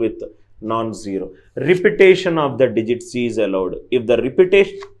comfortable with non-zero. Repetition of the digit C is allowed. If the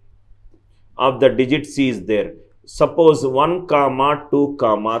repetition of the digit C is there, suppose 1, 2,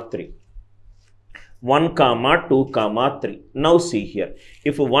 3. 1, 2, 3. Now see here.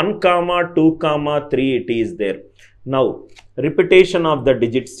 If 1, 2, 3 it is there. Now, repetition of the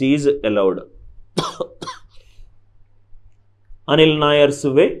digit C is allowed. Anil Nair's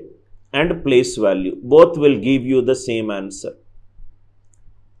way and place value. Both will give you the same answer.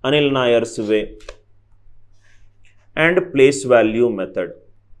 Anil Nair's way and place value method.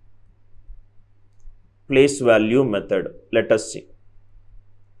 Place value method. Let us see.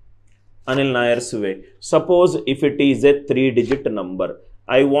 Anil Nair's way. Suppose if it is a 3-digit number.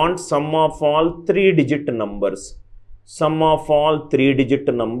 I want sum of all 3-digit numbers. Sum of all 3-digit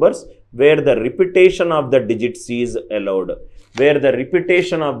numbers where the repetition of the digit C is allowed. Where the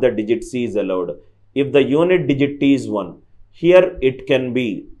repetition of the digit C is allowed. If the unit digit is 1, here it can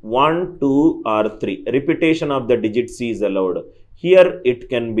be 1, 2 or 3. Repetition of the digit C is allowed. Here it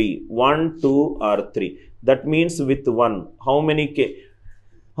can be 1, 2 or 3. That means with 1, how many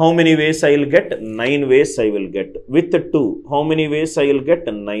How many ways I will get? 9 ways I will get. With 2, how many ways I will get?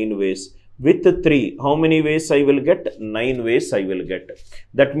 9 ways. With 3, how many ways I will get? 9 ways I will get.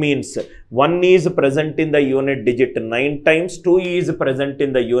 That means 1 is present in the unit digit 9 times, 2 is present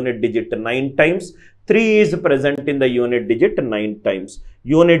in the unit digit 9 times, 3 is present in the unit digit 9 times.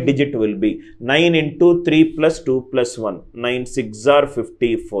 Unit digit will be 9 into 3 plus 2 plus 1. 9 6 are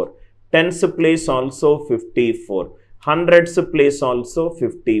 54. Tens place also 54. Hundreds place also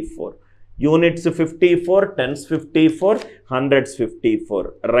 54. Units 54, tens 54, hundreds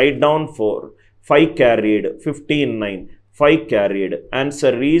 54. Write down 4. 5 carried, 15, 9. 5 carried.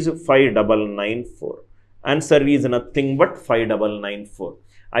 Answer is 5994. Answer is nothing but 5994.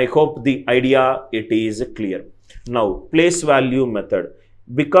 I hope the idea it is clear. Now, place value method.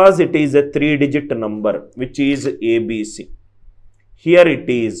 Because it is a 3-digit number, which is ABC. Here it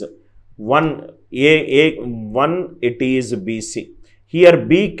is 1, A1, it is BC. Here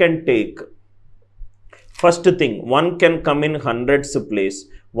B can take, first thing, 1 can come in hundreds place,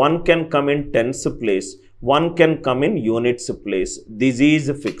 1 can come in tens place, 1 can come in units place. This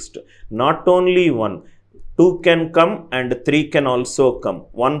is fixed. Not only 1, 2 can come and 3 can also come.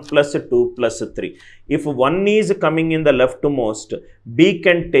 1 plus 2 plus 3. If 1 is coming in the leftmost, B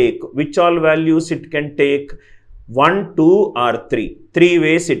can take, which all values it can take? 1, 2 or 3. 3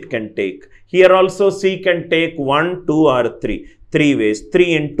 ways it can take. Here also C can take 1, 2 or 3. 3 ways.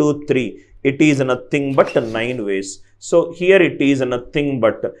 3 into 3. It is nothing but 9 ways. So here it is nothing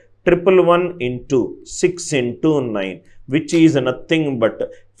but 111 into 6 into 9, which is nothing but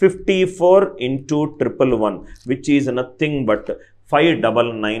 54 into 111, which is nothing but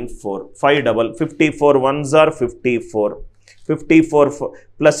 5994. 54 ones are 54. 54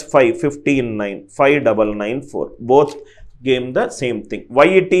 plus 5, 59, 5994. Both gave the same thing. Why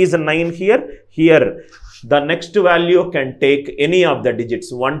it is 9 here? Here, the next value can take any of the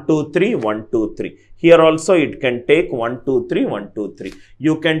digits 1, 2, 3, 1, 2, 3. Here also it can take 1, 2, 3, 1, 2, 3.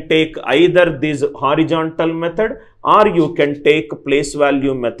 You can take either this horizontal method or you can take place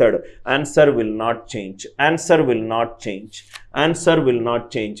value method. Answer will not change. Answer will not change. Answer will not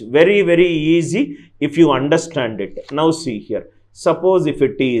change. Very, very easy if you understand it. Now see here. Suppose if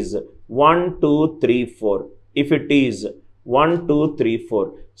it is 1, 2, 3, 4. If it is 1, 2, 3,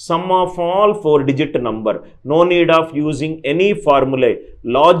 4. Sum of all 4-digit number. No need of using any formula.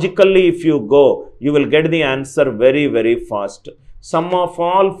 Logically, if you go, you will get the answer very, very fast. Sum of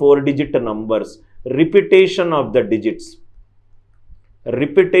all 4-digit numbers. Repetition of the digits.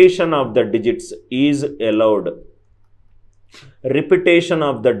 Repetition of the digits is allowed. Repetition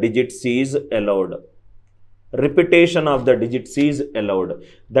of the digits is allowed. Repetition of the digits is allowed.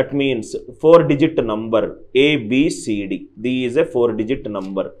 That means 4-digit number A, B, C, D. This is a 4-digit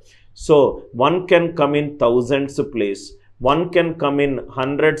number. So 1 can come in thousands place. 1 can come in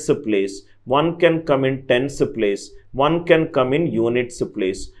hundreds place. 1 can come in tens place. 1 can come in units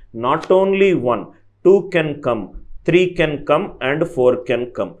place. Not only 1, 2 can come, 3 can come and 4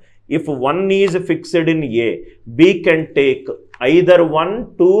 can come. If 1 is fixed in A, B can take either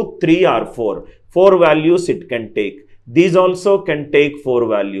 1, 2, 3 or 4. 4 values it can take. These also can take 4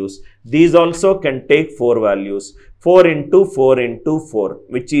 values. These also can take 4 values. 4 into 4 into 4,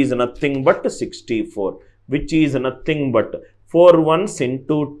 which is nothing but 64. Which is nothing but 4 ones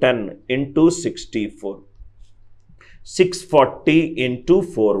into 10 into 64. 640 into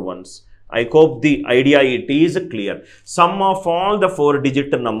 4 ones. I hope the idea it is clear. Sum of all the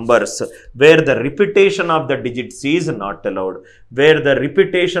 4-digit numbers where the repetition of the digits is not allowed. Where the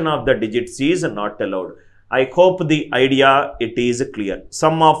repetition of the digits is not allowed. I hope the idea it is clear.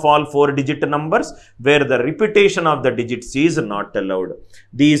 Sum of all 4-digit numbers where the repetition of the digits is not allowed.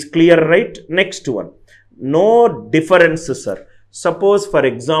 This is clear, right? Next one. No difference, sir. Suppose for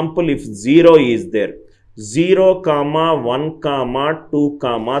example if 0 is there. 0, 1, 2,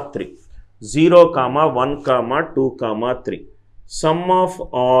 3. 0, 1, 2, 3. Sum of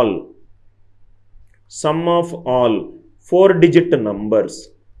all 4-digit numbers.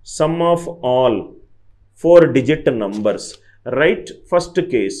 Sum of all 4-digit numbers. Right? First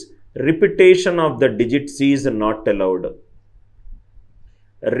case, repetition of the digits is not allowed.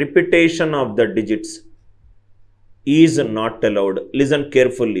 Repetition of the digits is not allowed. Listen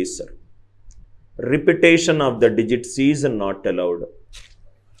carefully, sir. Repetition of the digits is not allowed.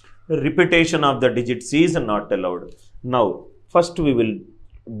 Repetition of the digits is not allowed. Now, first we will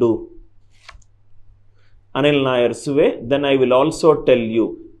do Anil Nair's way. Then I will also tell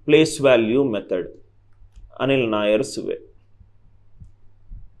you place value method. Anil Nair's way.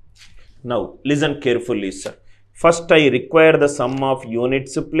 Now, listen carefully, sir. First, I require the sum of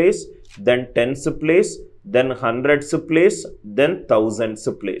units place, then tens place, then hundreds place, then thousands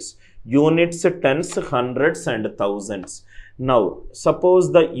place. Units, tens, hundreds and thousands. Now,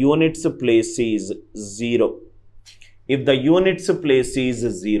 suppose the units place is 0. If the units place is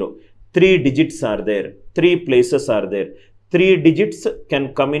 0, 3 digits are there, 3 places are there. 3 digits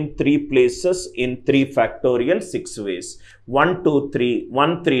can come in 3 places in 3 factorial 6 ways. 1, 2, 3,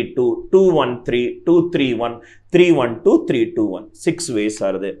 1, 3, 2, 2, 1, 3, 2, 3, 1, 3, 1, 2, 3, 2, 1. 6 ways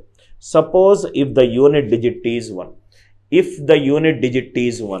are there. Suppose if the unit digit is 1. If the unit digit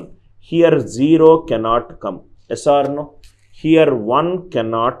is 1, here 0 cannot come. Yes or no? Here 1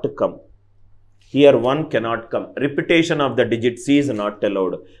 cannot come. Here 1 cannot come. Repetition of the digits is not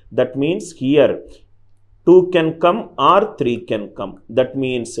allowed. That means here 2 can come or 3 can come. That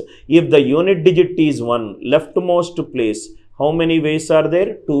means if the unit digit is 1, leftmost place, how many ways are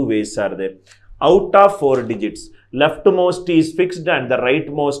there? 2 ways are there. Out of 4 digits, leftmost is fixed and the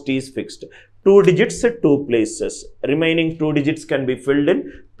rightmost is fixed. 2 digits, 2 places. Remaining 2 digits can be filled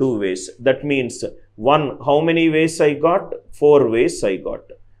in 2 ways. That means 1, how many ways I got? 4 ways I got.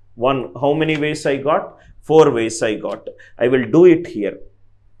 1, how many ways I got? 4 ways I got. I will do it here.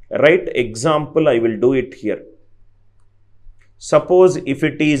 Right? Example, I will do it here. Suppose if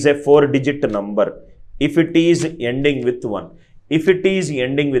it is a 4-digit number, if it is ending with 1, if it is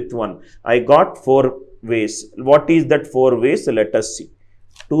ending with 1, I got 4 ways. What is that 4 ways? Let us see.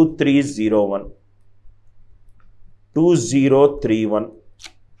 2301, 2031,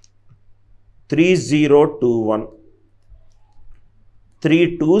 3021,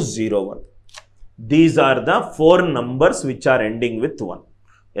 3201. These are the 4 numbers which are ending with 1.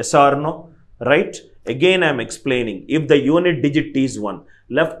 Yes or no? Right? Again I am explaining. If the unit digit is 1,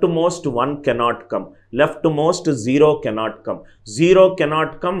 leftmost 1 cannot come. Leftmost 0 cannot come. 0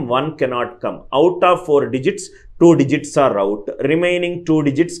 cannot come, 1 cannot come. Out of 4 digits, 2 digits are out. Remaining 2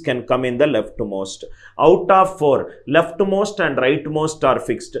 digits can come in the leftmost. Out of 4, leftmost and rightmost are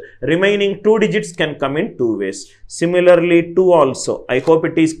fixed. Remaining 2 digits can come in 2 ways. Similarly 2 also. I hope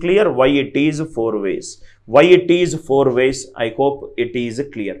it is clear why it is 4 ways. Why it is 4 ways, I hope it is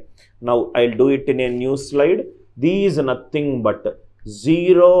clear. Now, I will do it in a new slide. These nothing but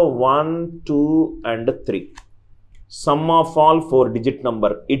 0, 1, 2 and 3. Sum of all 4 digit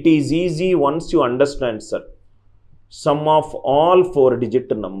number. It is easy once you understand, sir. Sum of all 4 digit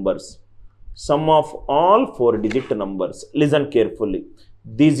numbers. Sum of all 4 digit numbers. Listen carefully.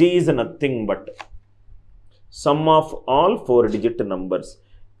 This is nothing but sum of all 4 digit numbers.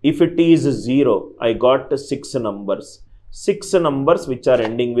 If it is 0, I got 6 numbers. 6 numbers which are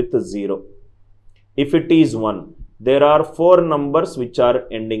ending with 0. If it is 1, there are 4 numbers which are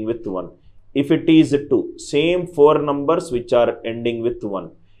ending with 1. If it is 2, same 4 numbers which are ending with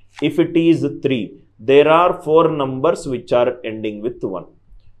 1. If it is 3, there are 4 numbers which are ending with 1.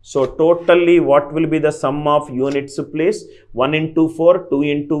 So, totally what will be the sum of units place? 1 into 4, 2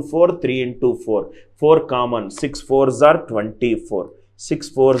 into 4, 3 into 4. 4 common, 6 4s are 24. 6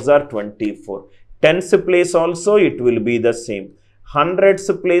 4s are 24. Tens place also it will be the same. Hundreds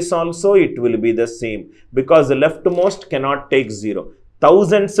place also it will be the same. Because leftmost cannot take 0.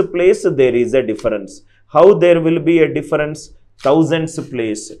 Thousands place there is a difference. How there will be a difference? Thousands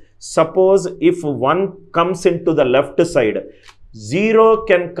place. Suppose if 1 comes into the left side, 0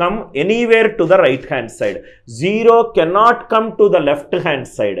 can come anywhere to the right hand side. 0 cannot come to the left hand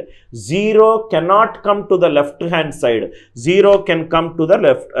side. 0 cannot come to the left hand side. 0 can come to the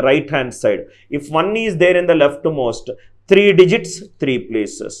right hand side. If 1 is there in the leftmost, 3 digits, 3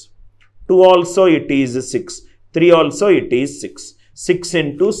 places. 2 also it is 6. 3 also it is 6. 6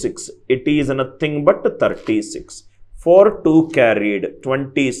 into 6, it is nothing but 36. 4 2 carried,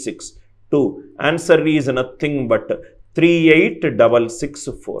 26. 2. Answer is nothing but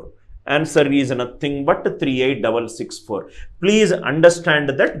 38664. Answer is nothing but 38664. Please understand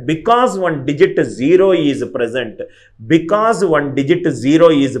that because one digit 0 is present,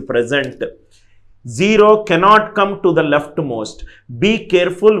 0 cannot come to the leftmost. Be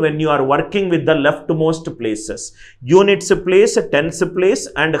careful when you are working with the leftmost places. Units place, tens place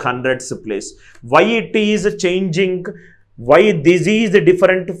and hundreds place. Why it is changing? Why this is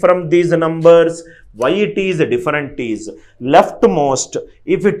different from these numbers? Why it is different is leftmost,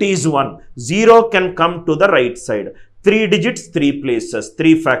 if it is 1, 0 can come to the right side. 3 digits, 3 places,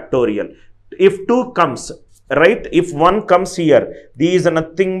 3 factorial. If 2 comes, right, if 1 comes here, these are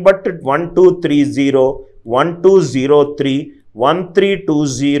nothing but 1230, 1203,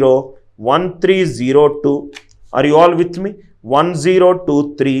 1320, 1302. Are you all with me?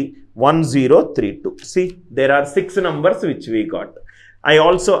 1023, 1032. See, there are 6 numbers which we got. I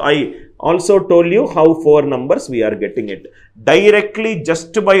also told you how 4 numbers we are getting it. Directly,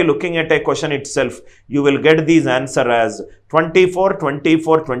 just by looking at a question itself, you will get these answer as 24,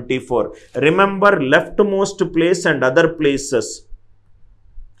 24, 24. Remember, leftmost place and other places.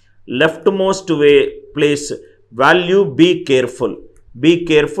 Leftmost place value, be careful. Be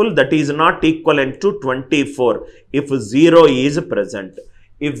careful, that is not equivalent to 24 if 0 is present.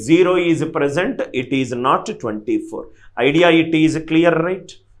 If 0 is present, it is not 24. Idea it is clear,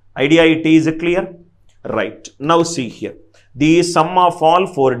 right? Idea it is clear? Right. Now see here. The sum of all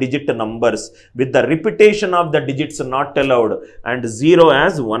 4-digit numbers with the repetition of the digits not allowed and 0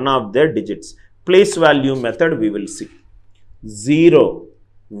 as one of their digits. Place value method we will see. 0,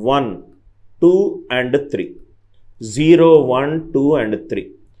 1, 2 and 3. 0, 1, 2 and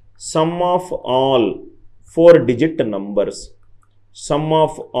 3. Sum of all 4-digit numbers. Sum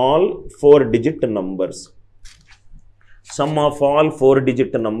of all 4-digit numbers. Sum of all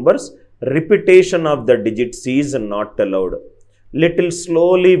 4-digit numbers. Repetition of the digits is not allowed. Little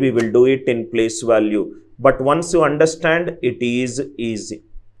slowly we will do it in place value. But once you understand, it is easy.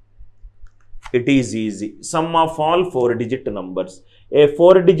 It is easy. Sum of all 4-digit numbers. A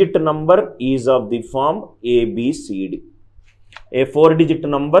 4-digit number is of the form A, B, C, D. A 4-digit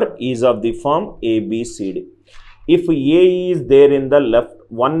number is of the form A, B, C, D. If A is there in the left,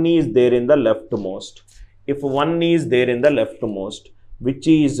 1 is there in the leftmost. If 1 is there in the leftmost, which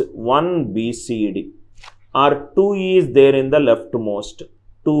is 1 B, C, D. Or 2 is there in the leftmost,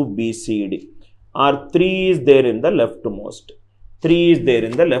 2 B, C, D. Or 3 is there in the leftmost, 3 is there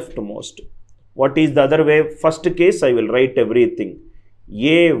in the leftmost. What is the other way? First case, I will write everything.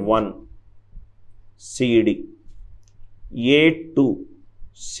 A1 CD, A2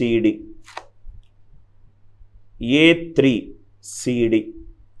 CD, A3 CD.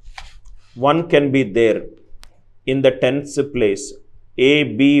 1 can be there in the 10th place.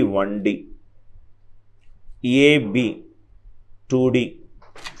 AB 1D, AB 2D,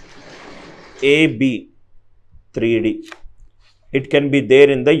 AB 3D. It can be there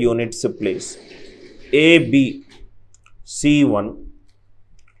in the units place. AB C1,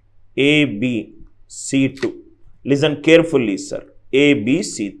 AB C2. Listen carefully, sir. AB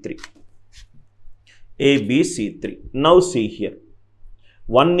C3. AB C3. Now see here.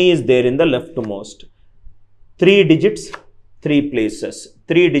 1 is there in the leftmost. 3 digits, 3 places.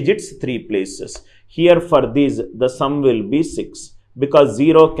 3 digits, 3 places. Here for these, the sum will be 6 because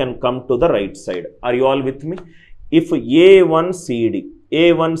 0 can come to the right side. Are you all with me? If A1 CD,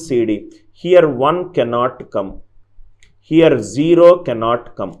 here 1 cannot come. Here 0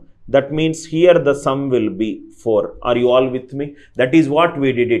 cannot come. That means here the sum will be 4. Are you all with me? That is what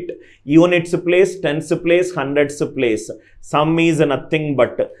we did it. Units place, tens place, hundreds place. Sum is nothing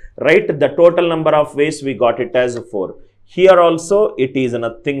but, right? The total number of ways we got it as 4. Here also it is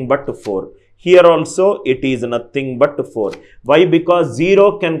nothing but 4. Here also it is nothing but 4. Why? Because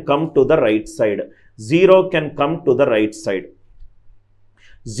 0 can come to the right side. 0 can come to the right side.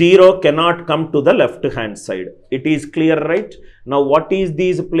 0 cannot come to the left hand side. It is clear, right? Now what is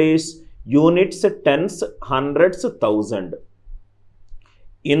these place? Units, tens, hundreds, thousand.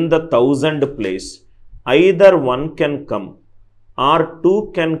 In the thousand place, either 1 can come, or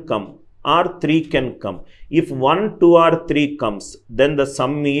 2 can come, or 3 can come. If 1, 2 or 3 comes, then the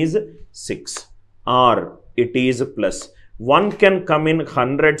sum is 6. Or it is plus. 1 can come in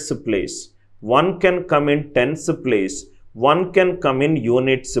hundreds place. 1 can come in tens place. 1 can come in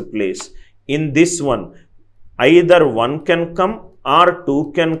units place. In this one, either 1 can come, or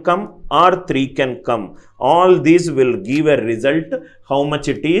 2 can come, or 3 can come. All these will give a result. How much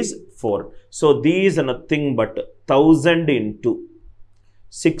it is? 4. So these are nothing but 1000 into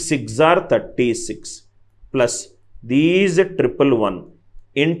 6 6 are 36 plus these 111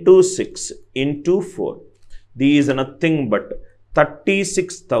 into 6 into 4. These are nothing but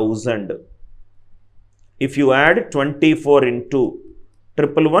 36,000. If you add 24 into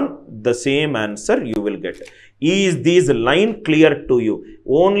 111, the same answer you will get. Is this line clear to you?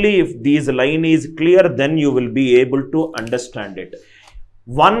 Only if this line is clear, then you will be able to understand it.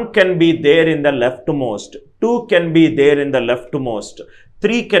 1 can be there in the leftmost, 2 can be there in the leftmost,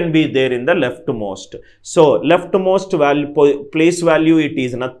 3 can be there in the leftmost. So, leftmost value, place value, it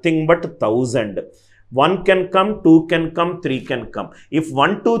is nothing but 1000. 1 can come, 2 can come, 3 can come. If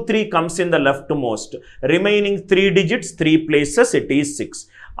 1, 2, 3 comes in the leftmost, remaining 3 digits, 3 places, it is 6.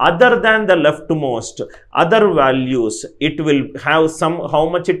 Other than the leftmost, other values, it will have some, how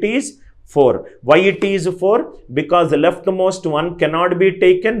much it is? 4. Why it is 4? Because the leftmost 1 cannot be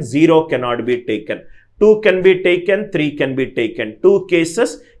taken, 0 cannot be taken. 2 can be taken, 3 can be taken. 2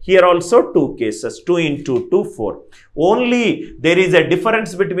 cases, here also 2 cases. 2 into 2, 4. Only there is a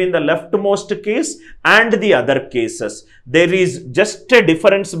difference between the leftmost case and the other cases. There is just a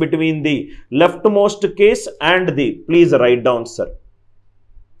difference between the leftmost case and the, please write down, sir.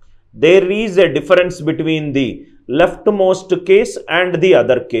 There is a difference between the leftmost case and the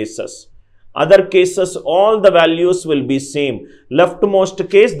other cases. Other cases, all the values will be same. Leftmost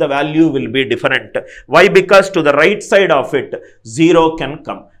case, the value will be different. Why? Because to the right side of it, 0 can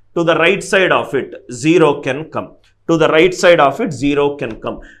come. To the right side of it, 0 can come. To the right side of it, 0 can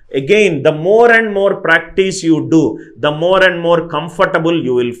come. Again, the more and more practice you do, the more and more comfortable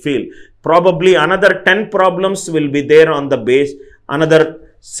you will feel. Probably another 10 problems will be there on the base, another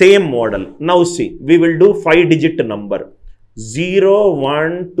same model. Now see, we will do 5-digit number. 0,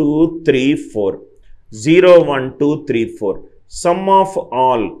 1, 2, 3, 4. 0, 1, 2, 3, 4. Sum of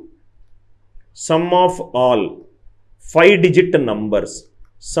all 5-digit numbers.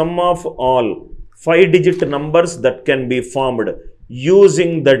 Sum of all 5-digit numbers that can be formed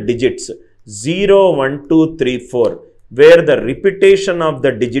using the digits 0, 1, 2, 3, 4, where the repetition of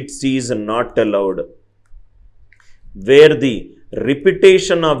the digits is not allowed. Where the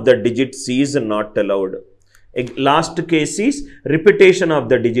repetition of the digits is not allowed. Last case is repetition of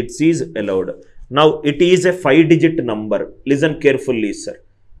the digits is allowed. Now it is a 5-digit number. Listen carefully, sir.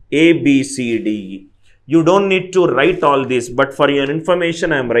 A, B, C, D, E. You don't need to write all this, but for your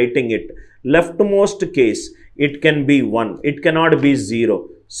information I am writing it. Leftmost case, it can be 1. It cannot be 0.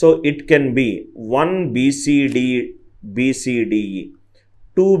 So it can be 1 B, C, D, B, C, D, E.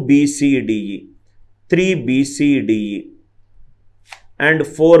 2 B, C, D, E. 3 B, C, D, E. And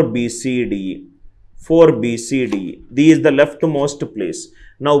 4 B, C, D, E. 4 B, C, D, E. This is the leftmost place.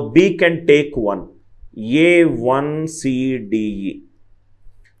 Now B can take 1. A, 1, C, D,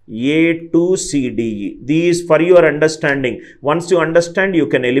 E. A, 2, C, D, E. These for your understanding. Once you understand, you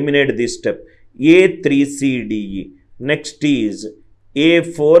can eliminate this step. A, 3, C, D, E. Next is A,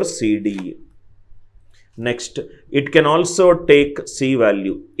 4, C, D, E. Next, it can also take C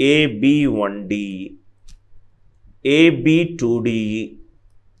value. A, B, 1, D, E. A, B, 2, D, E.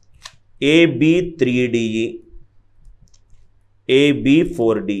 A, B, 3, D, E. A, B,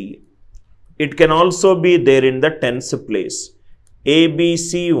 4, D, E. It can also be there in the tens place. A, B,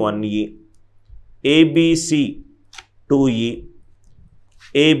 C, 1, E. A, B, C, 2, E.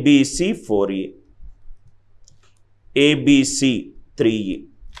 A, B, C, 4, E. A, B, C, 3, E.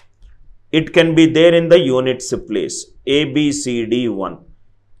 It can be there in the units place. A, B, C, D, 1.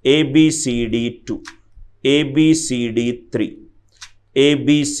 A, B, C, D, 2. A, B, C, D, 3. A,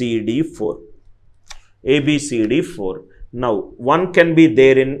 B, C, D, 4. A, B, C, D, 4. Now, 1 can be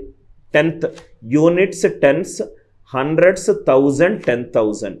there in 10th. Units, tens, hundreds, 1,000,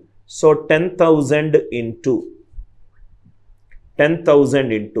 10,000. So, 10,000 into.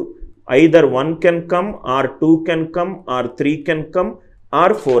 10,000 into. Either 1 can come, or 2 can come, or 3 can come,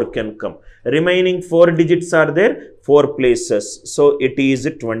 or 4 can come. Remaining 4 digits are there, 4 places. So, it is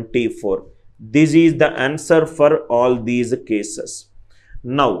 24. This is the answer for all these cases.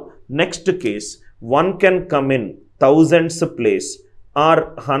 Now, next case, 1 can come in thousands place,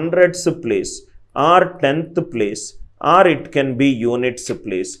 or hundreds place, or 10th place, or it can be units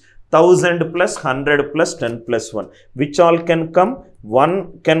place. 1000 plus 100 plus 10 plus 1. Which all can come?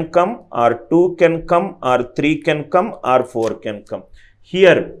 1 can come, or 2 can come, or 3 can come, or 4 can come.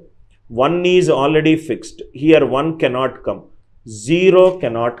 Here, 1 is already fixed. Here, 1 cannot come. 0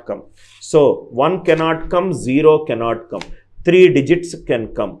 cannot come. So, 1 cannot come, 0 cannot come. 3 digits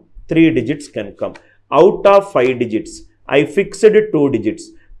can come. 3 digits can come. Out of 5 digits, I fixed 2 digits.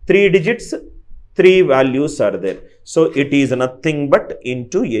 3 digits, 3 values are there. So, it is nothing but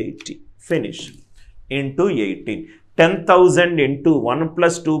into 80. Finish. Into 18. 10,000 into 1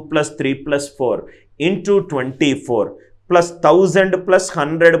 plus 2 plus 3 plus 4 into 24 plus 1000 plus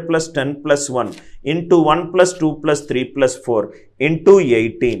 100 plus 10 plus 1 into 1 plus 2 plus 3 plus 4 into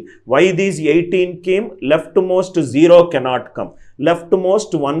 18. Why these 18 came? Leftmost 0 cannot come.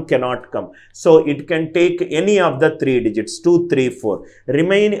 Leftmost 1 cannot come. So, it can take any of the 3 digits, 2, 3, 4.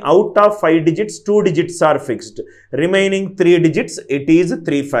 Remaining out of 5 digits, 2 digits are fixed. Remaining 3 digits, it is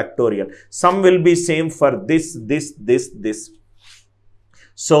 3 factorial. Sum will be same for this.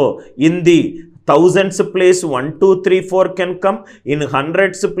 So, in the thousands place 1, 2, 3, 4 can come. In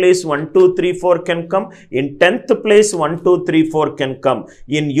hundreds place 1, 2, 3, 4 can come. In 10th place 1, 2, 3, 4 can come.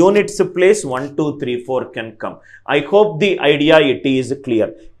 In units place 1, 2, 3, 4 can come. I hope the idea it is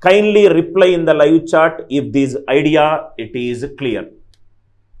clear. Kindly reply in the live chat if this idea it is clear.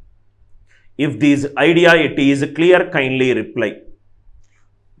 If this idea it is clear, kindly reply.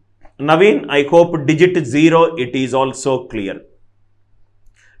 Naveen, I hope digit 0, it is also clear.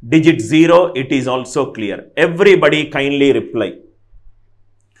 Digit 0, it is also clear. Everybody kindly reply.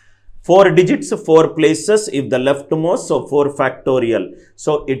 4 digits, 4 places, if the leftmost, so 4 factorial.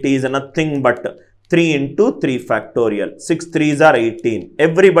 So it is nothing but 3 into 3 factorial. 6 3s are 18.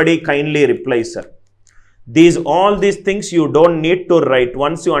 Everybody kindly reply, sir. All these things you don't need to write.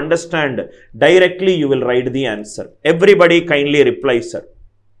 Once you understand, directly you will write the answer. Everybody kindly reply, sir.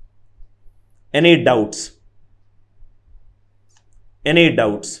 Any doubts? Any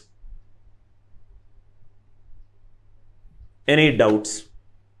doubts? Any doubts?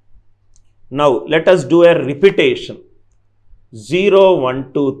 Now, let us do a repetition. 0,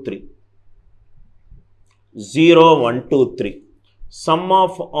 1, 2, 3. 0, 1, 2, 3. Sum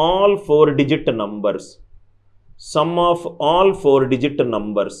of all 4-digit numbers. Sum of all 4-digit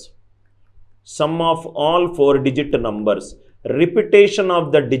numbers. Sum of all 4-digit numbers. Repetition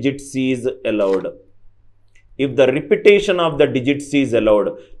of the digits is allowed. If the repetition of the digits is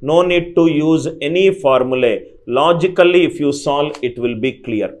allowed, no need to use any formulae. Logically, if you solve, it will be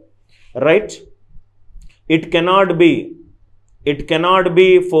clear. Right? It cannot be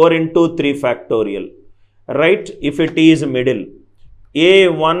 4 into 3 factorial. Right? If it is middle.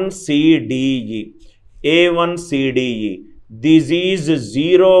 A1, C, D, E. A1, C, D, E. This is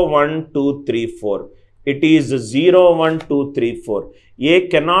 0, 1, 2, 3, 4. It is 0, 1, 2, 3, 4. A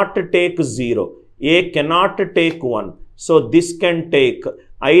cannot take 0. A cannot take 1. So this can take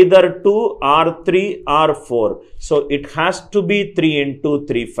either 2 or 3 or 4. So it has to be 3 into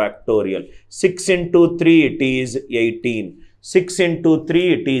 3 factorial. 6 into 3 it is 18. 6 into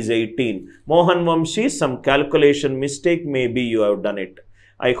 3 it is 18. Mohan Vamshi, some calculation mistake, maybe you have done it.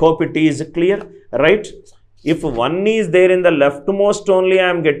 I hope it is clear, right? If 1 is there in the leftmost only, I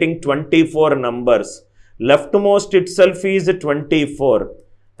am getting 24 numbers. Leftmost itself is 24,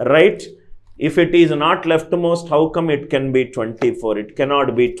 right? If it is not leftmost, how come it can be 24? It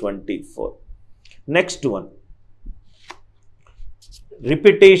cannot be 24. Next one.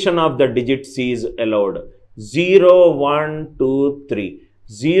 Repetition of the digits is allowed. 0, 1, 2, 3.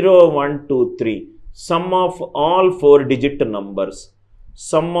 0, 1, 2, 3. Sum of all 4-digit numbers.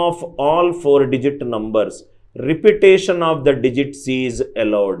 Sum of all 4-digit numbers. Repetition of the digits is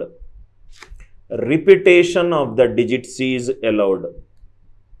allowed. Repetition of the digits is allowed.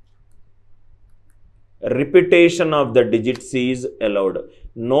 Repetition of the digits is allowed.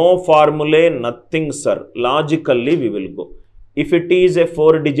 No formulae, nothing, sir. Logically, we will go. If it is a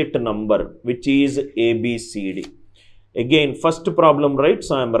 4-digit number, which is A, B, C, D. Again, first problem, right?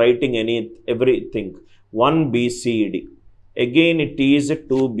 So, I am writing everything. 1, B, C, D. Again, it is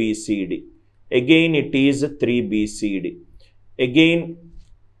 2, B, C, D. Again, it is 3, B, C, D. Again,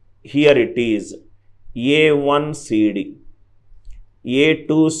 here it is A1, C, D.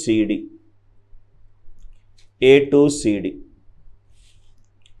 A2, C, D. A2, C, D.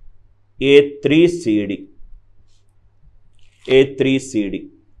 A3, C, D. A3, C, D.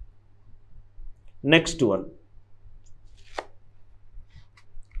 Next one.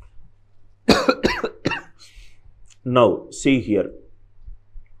 Now, see here.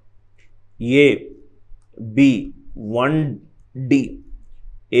 A, B, 1D.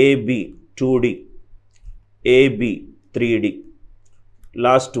 A, B, 2D. A, B, 3D.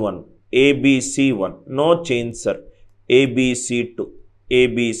 Last one. A, B, C, 1. No change, sir. A, B, C, 2. A,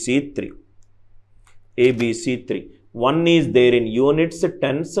 B, C, 3. A, B, C, 3. 1 is there in units,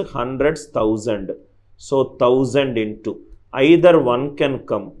 tens, hundreds, thousand. So, 1000 into. Either 1 can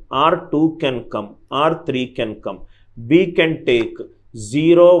come, or 2 can come, or 3 can come. B can take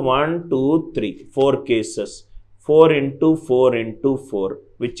 0, 1, 2, 3. 4 cases. 4 into 4 into 4,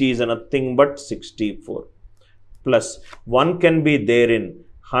 which is nothing but 64. Plus, 1 can be there in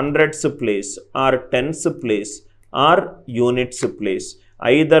hundreds place, or tens place, or units place.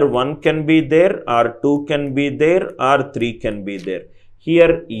 Either 1 can be there, or 2 can be there, or 3 can be there.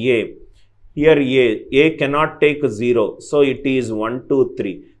 Here A cannot take 0, so it is 1, 2,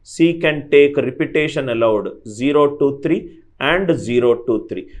 3. C can take repetition allowed, 0 to 3 and 0 to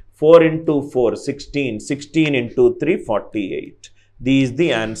 3. 4 into 4, 16. 16 into 3, 48. This is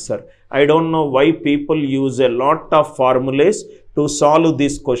the answer. I don't know why people use a lot of formulas to solve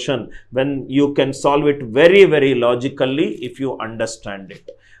this question when you can solve it very, very logically if you understand it.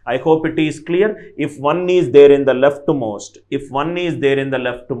 I hope it is clear. If 1 is there in the leftmost,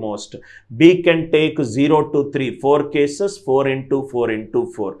 B can take 0 to 3, 4 cases, 4 into 4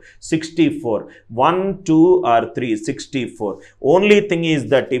 into 4, 64. 1, 2 or 3, 64. Only thing is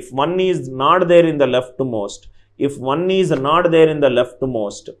that if 1 is not there in the leftmost,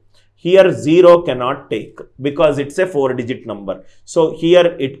 Here 0 cannot take because it's a 4-digit number. So here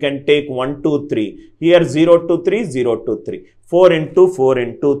it can take 1, 2, 3. Here 0 to 3, 0 to 3. 4 into 4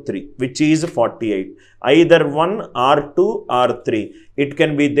 into 3, which is 48. Either 1 or 2 or 3. It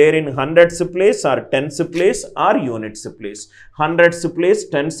can be there in hundreds place or tens place or units place. Hundreds place,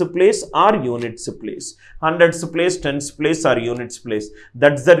 tens place or units place. Hundreds place, tens place or units place.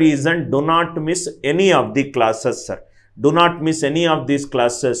 That's the reason do not miss any of the classes, sir. Do not miss any of these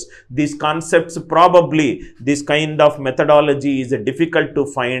classes. These concepts, probably this kind of methodology is difficult to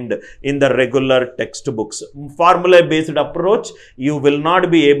find in the regular textbooks. Formula based approach, you will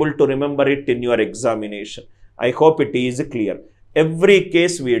not be able to remember it in your examination. I hope it is clear. Every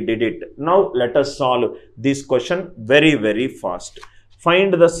case we did it. Now let us solve this question very, very fast.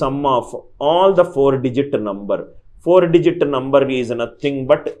 Find the sum of all the 4-digit number. 4-digit number is nothing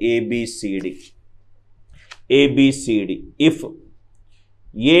but ABCD. ABCD. If A,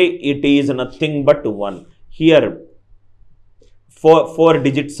 it is nothing but 1. Here, four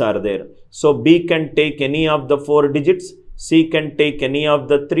digits are there. So B can take any of the 4 digits. C can take any of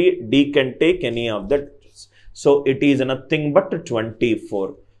the 3. D can take any of the digits. So it is nothing but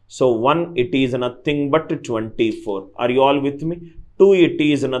 24. So 1, it is nothing but 24. Are you all with me? 2, it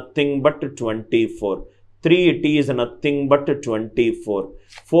is nothing but 24. 3, it is nothing but 24.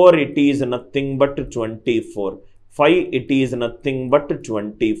 4, it is nothing but 24. 5, it is nothing but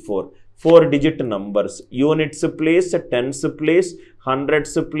 24. 4-digit numbers. Units place, tens place,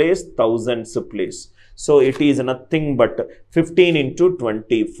 hundreds place, thousands place. So it is nothing but 15 into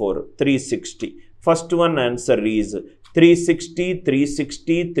 24, 360. First one answer is 360,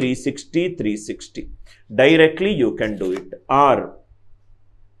 360, 360, 360. Directly you can do it. Or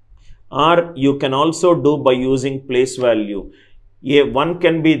you can also do by using place value. One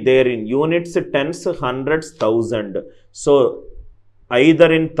can be there in units, tens, hundreds, thousand. So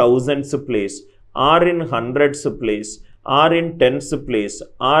either in thousands place, or in hundreds place, or in tens place,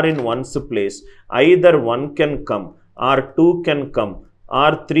 or in ones place. Either 1 can come, or 2 can come,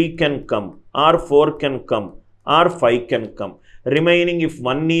 or 3 can come, or 4 can come, or 5 can come. Remaining, if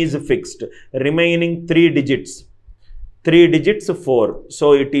 1 is fixed, remaining 3 digits. 3 digits 4.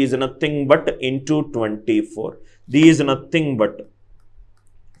 So it is nothing but into 24. These is nothing but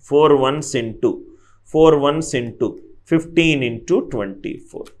 4 ones into 15 into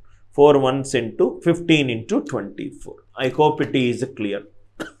 24. 4 ones into 15 into 24. I hope it is clear.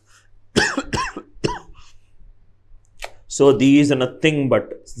 So these is nothing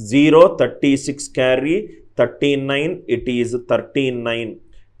but 0, 36 carry, 39, it is 39,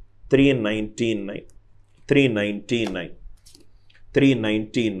 399.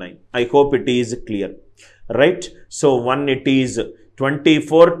 399. I hope it is clear. Right? So 1 it is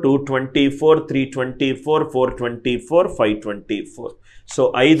 24, 2 24, 3 24, 4 24, 5 24.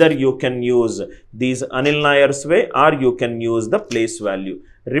 So either you can use these Anil Nair's way or you can use the place value.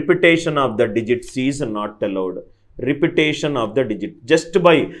 Repetition of the digits is not allowed. Repetition of the digit. Just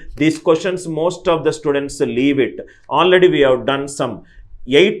by these questions, most of the students leave it. Already we have done some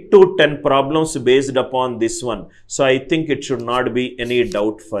 8 to 10 problems based upon this one. So I think it should not be any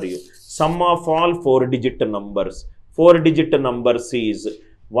doubt for you. Sum of all 4-digit numbers. 4-digit numbers is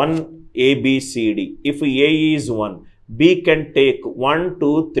 1 A, B, C, D. If A is 1, B can take 1,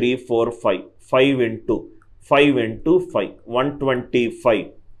 2, 3, 4, 5. 5 into 5,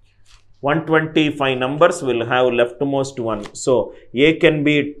 125. 125 numbers will have leftmost 1. So A can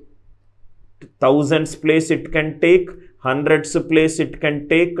be thousands place it can take, hundreds place it can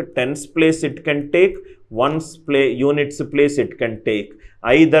take, tens place it can take, ones place, units place it can take.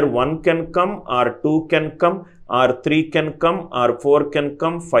 Either 1 can come, or 2 can come, or 3 can come, or 4 can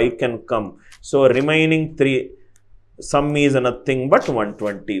come, 5 can come. So remaining 3, sum is nothing but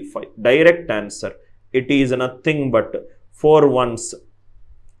 125. Direct answer. It is nothing but 4 ones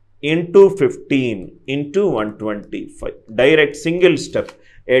into 15 into 125. Direct single step.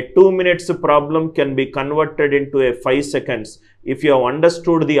 A 2 minutes problem can be converted into a 5 seconds if you have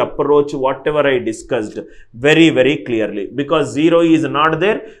understood the approach, whatever I discussed very, very clearly. Because 0 is not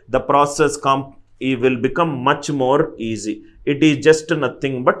there, the process will become much more easy. It is just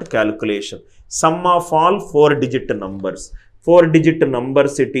nothing but calculation. Sum of all 4-digit numbers. 4-digit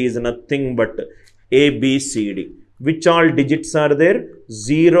numbers, it is nothing but A, B, C, D. Which all digits are there?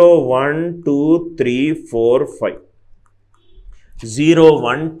 0, 1, 2, 3, 4, 5. 0,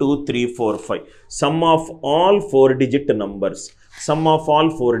 1, 2, 3, 4, 5. Sum of all 4-digit numbers. Sum of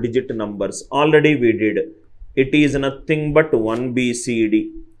all 4-digit numbers. Already we did. It is nothing but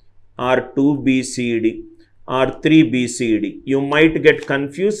 1BCD or 2BCD or 3BCD. You might get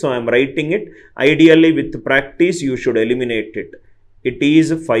confused, so I am writing it. Ideally, with practice, you should eliminate it. it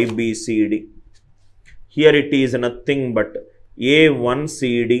is 5BCD. Here it is nothing but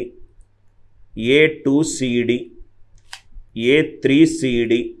A1CD, A2CD,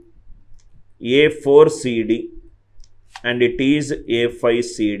 A3CD, A4CD, and it is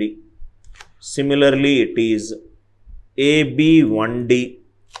A5CD. Similarly, it is AB1D,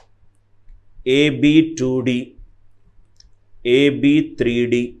 AB2D,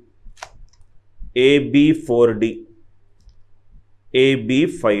 AB3D, AB4D,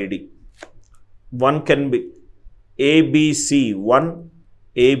 AB5D. One can be ABC1,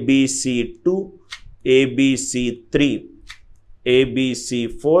 ABC2, ABC3,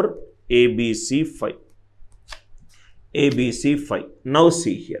 ABC4, ABC5, ABC5. Now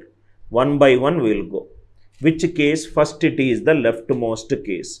see here, one by one we will go. Which case? First it is the leftmost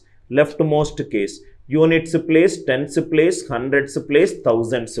case. Leftmost case, units place, tens place, hundreds place,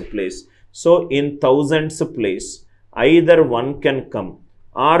 thousands place. So in thousands place, either 1 can come,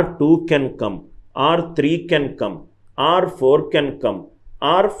 or 2 can come, or 3 can come, or 4 can come,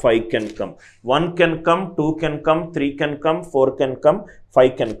 or 5 can come. 1 can come, 2 can come, 3 can come, 4 can come,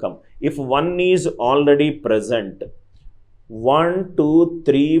 5 can come. If 1 is already present, 1, 2,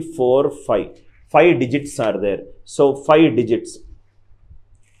 3, 4, 5. 5 digits are there. So 5 digits.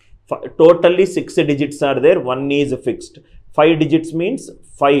 Totally 6 digits are there. 1 is fixed. 5 digits means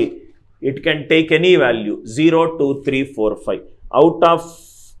 5. It can take any value. 0, 2, 3, 4, 5. Out of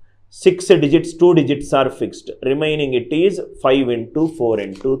 6 digits, 2 digits are fixed. Remaining it is 5 into 4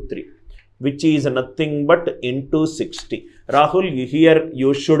 into 3. Which is nothing but into 60. Rahul, here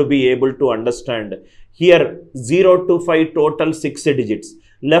you should be able to understand. Here 0 to 5 total 6 digits.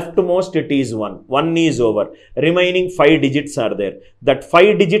 Leftmost it is 1. 1 is over. Remaining 5 digits are there. That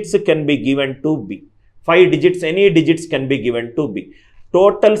 5 digits can be given to B. 5 digits, any digits can be given to B.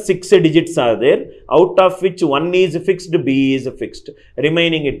 Total 6 digits are there, out of which 1 is fixed, B is fixed.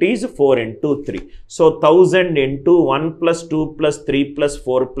 Remaining it is 4 into 3. So 1000 into 1 plus 2 plus 3 plus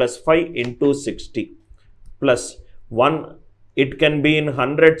 4 plus 5 into 60 plus 1. It can be in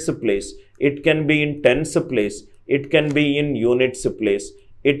hundreds place. It can be in tens place. It can be in units place.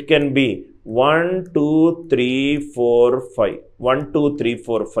 It can be 1, 2, 3, 4, 5. 1, 2, 3,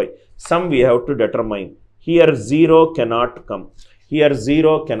 4, 5. Sum we have to determine. Here 0 cannot come. Here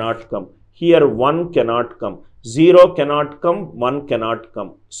 0 cannot come. Here 1 cannot come. 0 cannot come. 1 cannot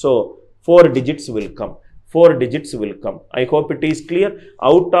come. So 4 digits will come. 4 digits will come. I hope it is clear.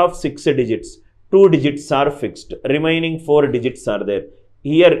 Out of 6 digits, 2 digits are fixed. Remaining 4 digits are there.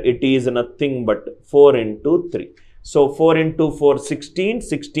 Here it is nothing but 4 into 3. So 4 into 4, 16.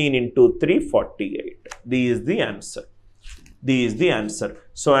 16 into 3, 48. This is the answer. This is the answer.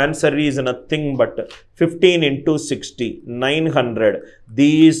 So answer is nothing but 15 into 60, 900.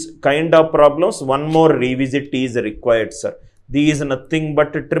 These kind of problems, one more revisit is required, sir. These is nothing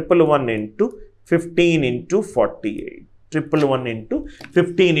but 111 into 15 into 48. 111 into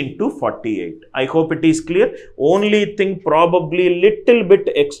 15 into 48. I hope it is clear. Only thing, probably little bit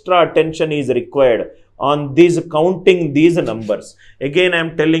extra attention is required on these counting these numbers. Again, I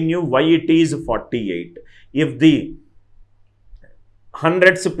am telling you why it is 48. If the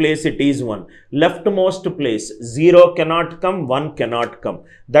hundreds place it is 1. Leftmost place 0 cannot come, 1 cannot come.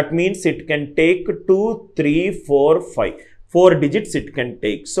 That means it can take 2, 3, 4, 5. 4 digits it can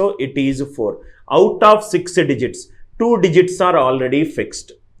take. So it is 4. Out of 6 digits, 2 digits are already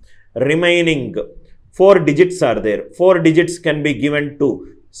fixed. Remaining 4 digits are there. 4 digits can be given to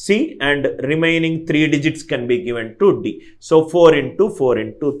C and remaining 3 digits can be given to D. So 4 into 4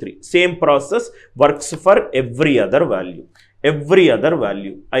 into 3. Same process works for every other value. Every other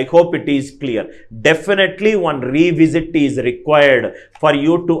value. I hope it is clear. Definitely one revisit is required for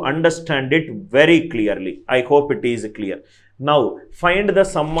you to understand it very clearly. I hope it is clear. Now find the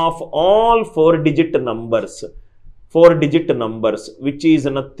sum of all 4-digit numbers. 4-digit numbers, which is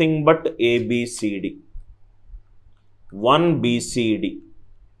nothing but ABCD. 1 BCD,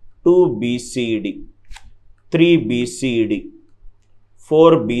 2 BCD, 3 BCD,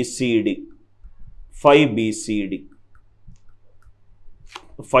 4 BCD, 5 BCD.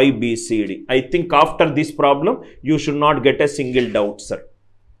 5 BCD. I think after this problem, you should not get a single doubt, sir.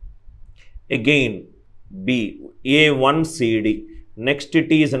 Again, B, A1 CD. Next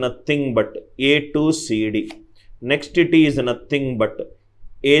it is nothing but A2 CD. Next it is nothing but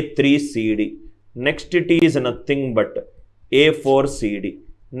A3 CD. Next it is nothing but A4 CD.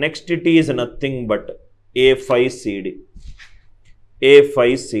 Next it is nothing but A5 CD.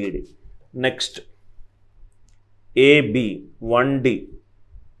 A5 CD. Next, AB 1D.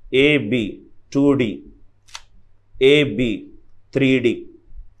 AB 2D, AB 3D,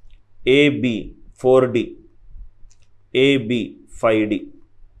 AB 4D, AB 5D.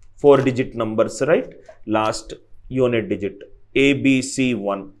 4-digit numbers, right? Last unit digit.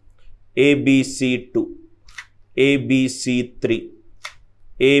 ABC1, ABC2, ABC3,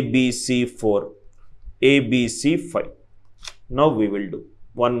 ABC4, ABC5. Now we will do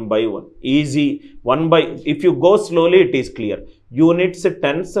one by one. Easy. One by, if you go slowly, it is clear. Units,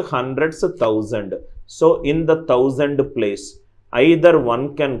 tens, hundreds, thousand. So in the thousand place, either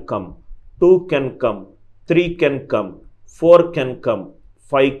 1 can come, 2 can come, 3 can come, 4 can come,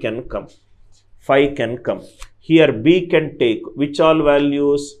 5 can come. 5 can come. Here B can take which all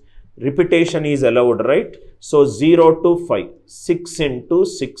values? Repetition is allowed, right? So 0 to 5, 6 into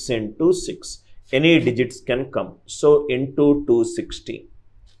 6 into 6. Any digits can come. So into 216.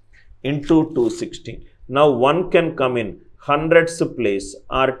 Into 216. Now 1 can come in hundreds place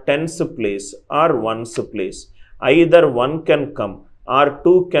or tens place or ones place. Either 1 can come or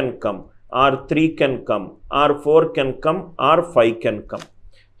 2 can come or 3 can come or 4 can come or 5 can come.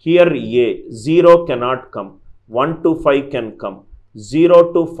 Here A, 0 cannot come, 1 to 5 can come,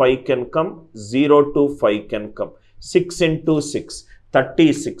 0 to 5 can come, 0 to 5 can come. 6 into 6,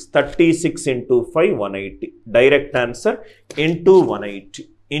 36, 36 into 5, 180. Direct answer, into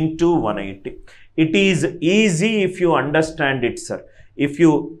 180, into 180. It is easy if you understand it, sir. If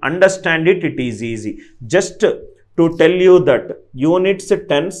you understand it, it is easy. Just to tell you that units,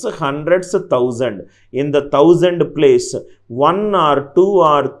 tens, hundreds, thousand. In the thousand place, 1 or 2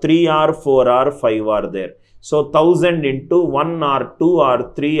 or 3 or 4 or 5 are there. So 1000 into 1 or 2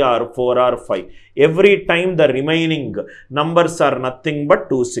 or 3 or 4 or 5. Every time the remaining numbers are nothing but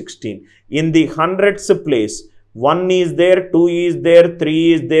 216. In the hundreds place, 1 is there, 2 is there,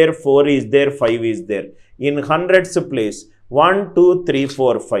 3 is there, 4 is there, 5 is there. In hundreds place, 1, 2, 3,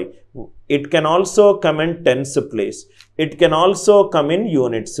 4, 5. It can also come in tens place. It can also come in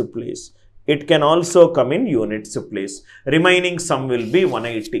units place. It can also come in units place. Remaining sum will be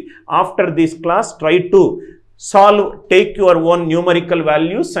 180. After this class, try to solve, take your own numerical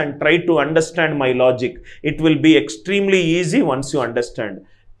values and try to understand my logic. It will be extremely easy once you understand.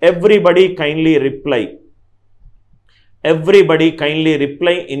 Everybody kindly reply. Everybody kindly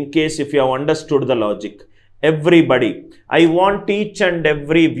reply in case if you have understood the logic. Everybody. I want each and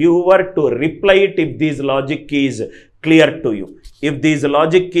every viewer to reply it if this logic is clear to you. If this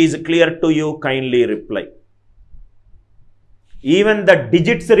logic is clear to you, kindly reply. Even the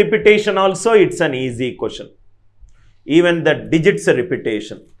digits repetition also, it's an easy question. Even the digits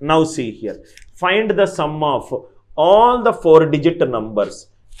repetition. Now see here. Find the sum of all the 4-digit numbers.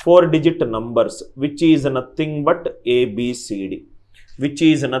 4-digit numbers, which is nothing but A, B, C, D. Which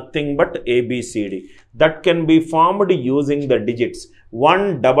is nothing but A, B, C, D. That can be formed using the digits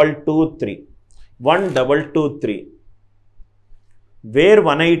 1, 2, 2, 3. 1, 2, 2, 3. Where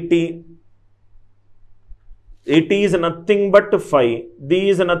 180? It is nothing but 5.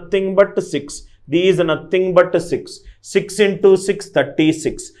 These is nothing but 6. These is nothing but 6. 6 into 6,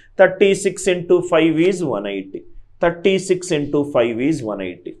 36. 36 into 5 is 180. 36 into 5 is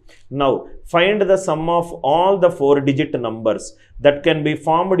 180. Now, find the sum of all the 4-digit numbers that can be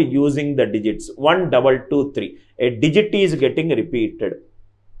formed using the digits 1, 2, 2, 3. A digit is getting repeated.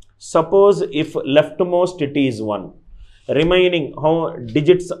 Suppose if leftmost it is 1. Remaining how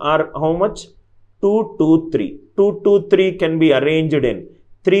digits are how much? 2, 2, 3. 2, 2, 3 can be arranged in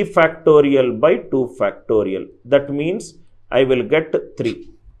 3 factorial by 2 factorial. That means I will get 3.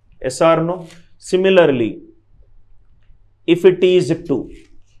 Yes or no? Similarly, if it is 2,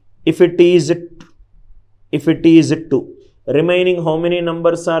 if it is 2, remaining how many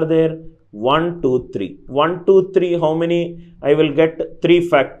numbers are there? 1, 2, 3. 1, 2, 3, how many? I will get 3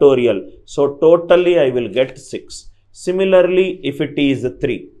 factorial. So totally I will get 6. Similarly, if it is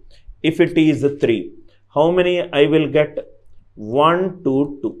 3, if it is 3, how many I will get? 1,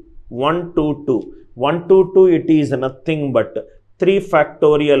 2, 2. 1, 2, 2. 1, 2, 2, it is nothing but 3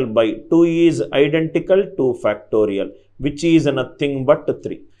 factorial by 2 is identical 2 factorial. Which is nothing but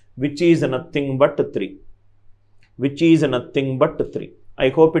 3. Which is nothing but 3. Which is nothing but 3. I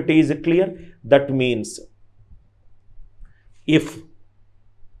hope it is clear. That means if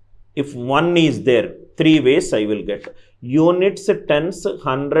 1 is there, 3 ways I will get. Units, tens,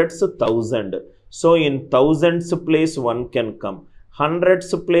 hundreds, thousand. So in thousands place 1 can come.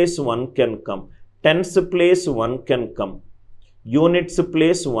 Hundreds place 1 can come. Tens place 1 can come. Units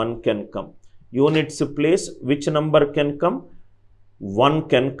place 1 can come. Units place, which number can come? 1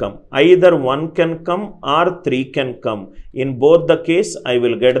 can come. Either 1 can come or 3 can come. In both the case, I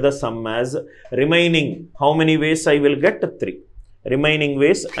will get the sum as remaining. How many ways I will get? 3. Remaining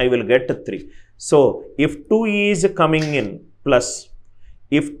ways I will get 3. So, if 2 is coming in plus,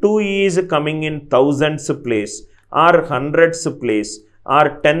 if 2 is coming in thousands place, or hundreds place,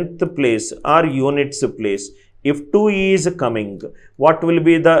 or tenth place, or units place. If 2 is coming, what will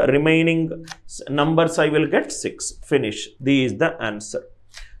be the remaining numbers? I will get 6. Finish. This is the answer.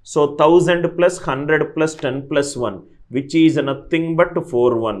 So 1000 plus 100 plus 10 plus 1, which is nothing but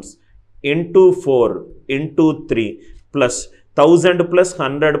 4 ones, into 4 into 3 plus 1000 plus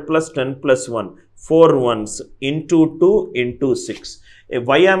 100 plus 10 plus 1, 4 ones into 2 into 6.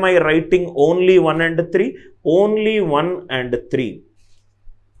 Why am I writing only 1 and 3? Only 1 and 3.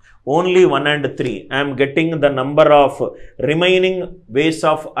 Only 1 and 3. I am getting the number of remaining ways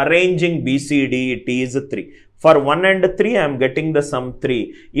of arranging BCD. It is 3. For 1 and 3, I am getting the sum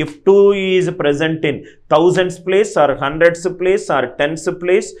 3. If 2 is present in thousands place, or hundreds place, or tens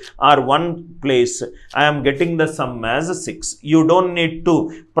place, or 1 place, I am getting the sum as 6. You don't need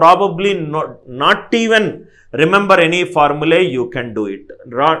to probably not even remember any formula, you can do it.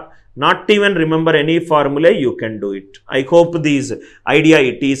 Not even remember any formula, you can do it. I hope this idea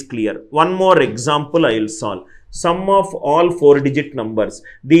it is clear. One more example I will solve. Sum of all 4-digit numbers.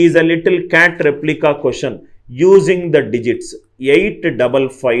 This is a little cat replica question using the digits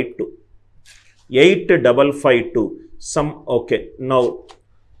 8552. 8552. Okay, now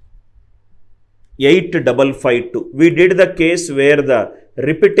 8552. We did the case where the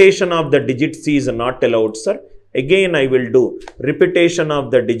repetition of the digits is not allowed, sir. Again, I will do repetition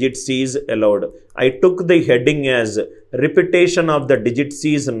of the digits is allowed. I took the heading as repetition of the digits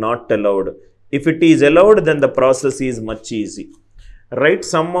is not allowed. If it is allowed, then the process is much easy. Write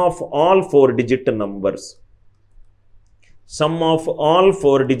sum of all 4-digit numbers. Sum of all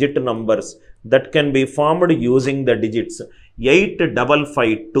 4-digit numbers that can be formed using the digits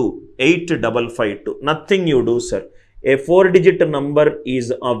 8552. 8552. Nothing you do, sir. A 4-digit number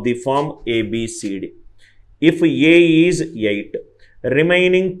is of the form ABCD. If A is 8,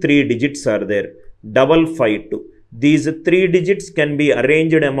 remaining 3 digits are there, 552. These 3 digits can be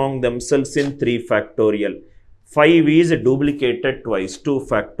arranged among themselves in 3 factorial. 5 is duplicated twice, 2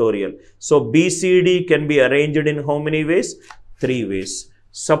 factorial. So BCD can be arranged in how many ways? 3 ways.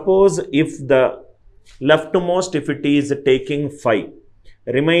 Suppose if the leftmost, if it is taking 5,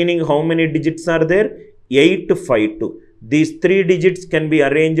 remaining how many digits are there? 852. These 3 digits can be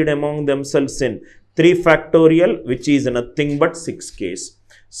arranged among themselves in 3 factorial, which is nothing but 6 case.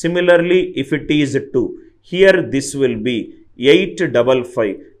 Similarly, if it is 2, here this will be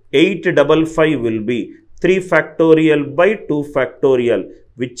 855. 855 will be 3 factorial by 2 factorial,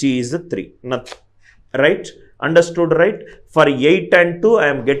 which is 3. Nothing. Right? Understood, right? For 8 and 2, I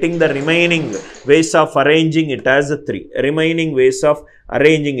am getting the remaining ways of arranging it as 3. Remaining ways of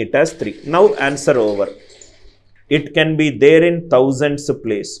arranging it as 3. Now, answer over. It can be there in thousands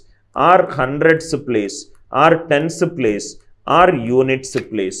place, or hundreds place, or tens place, or units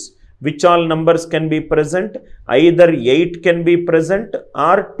place. Which all numbers can be present? Either 8 can be present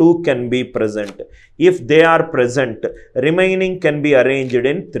or 2 can be present. If they are present, remaining can be arranged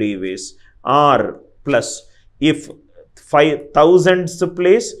in 3 ways. Or plus, if 5000s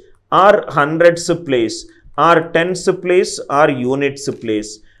place, or hundreds place, or tens place, or units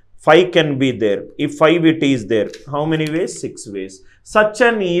place, 5 can be there. If 5 it is there, how many ways? 6 ways. Such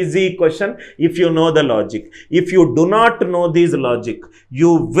an easy question if you know the logic. If you do not know this logic,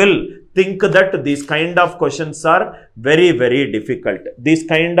 you will think that these kind of questions are very, very difficult. These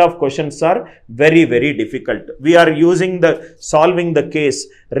kind of questions are very, very difficult. We are using solving the case,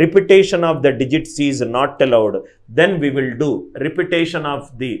 repetition of the digits is not allowed. Then we will do repetition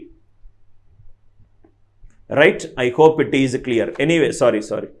of the, right? I hope it is clear. Anyway, sorry.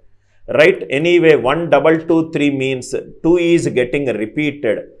 Right? Anyway, 1, 2, 2, 3 means 2 is getting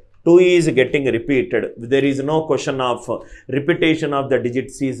repeated. 2 is getting repeated. There is no question of repetition of the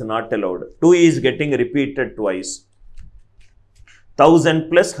digits is not allowed. 2 is getting repeated twice. 1000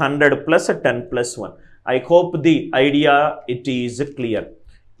 plus 100 plus 10 plus 1. I hope the idea it is clear.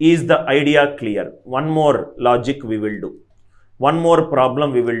 Is the idea clear? One more logic we will do. One more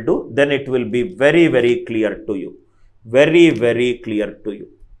problem we will do. Then it will be very, very clear to you. Very, very clear to you.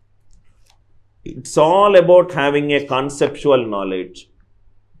 It's all about having a conceptual knowledge.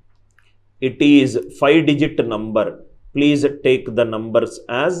 It is 5-digit number. Please take the numbers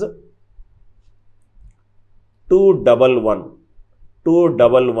as 211,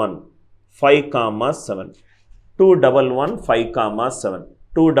 211, 5, 7, 211, 5, 7,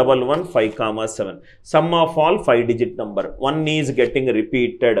 211, 5, 7. Sum of all 5-digit number. 1 is getting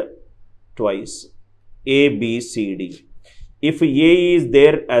repeated twice. A, B, C, D. If A is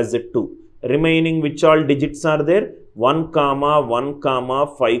there as 2, remaining which all digits are there? 1, 1,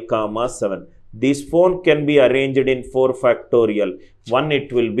 5, 7. This phone can be arranged in 4 factorial. 1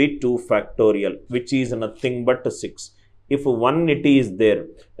 it will be 2 factorial, which is nothing but 6. If 1 it is there,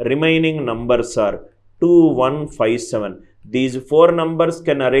 remaining numbers are 2, 1, 5, 7. These 4 numbers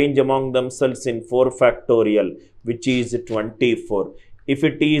can arrange among themselves in 4 factorial, which is 24. If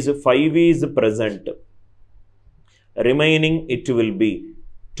it is 5 is present, remaining it will be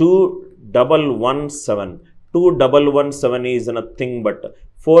 2117. 2117 is nothing but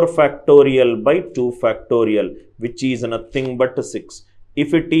 4 factorial by 2 factorial, which is nothing but 6.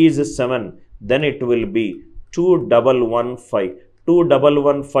 If it is 7, then it will be 2115.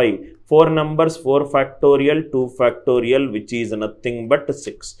 2115. 4 numbers, 4 factorial, 2 factorial, which is nothing but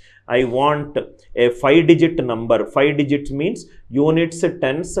 6. I want a 5-digit number. 5 digits means units,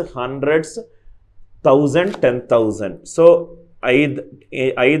 tens, hundreds, 1000, 10,000. So,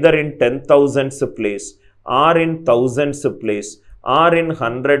 either in 10,000's place, or in thousands place, or in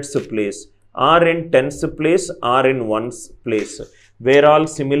hundreds place, or in tens place, or in ones place. Where all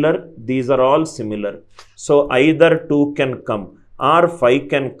similar? These are all similar. So, either 2 can come, or 5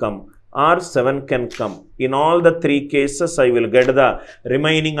 can come, or 7 can come. In all the 3 cases, I will get the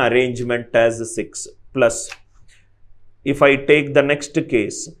remaining arrangement as 6 plus. If I take the next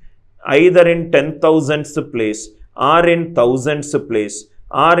case, either in 10,000's place, or in thousands place,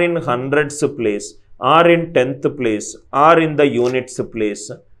 or in hundreds place, or in tenth place, or in the units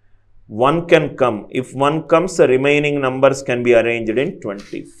place, 1 can come. If 1 comes, the remaining numbers can be arranged in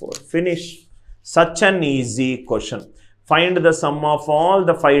 24. Finish. Such an easy question. Find the sum of all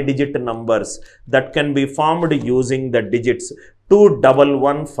the 5-digit numbers that can be formed using the digits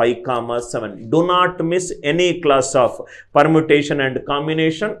 2115, 7. Do not miss any class of permutation and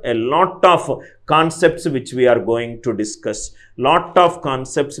combination. A lot of concepts which we are going to discuss.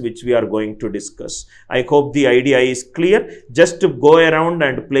 I hope the idea is clear. Just to go around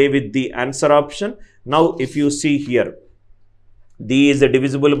and play with the answer option. Now, if you see here, D is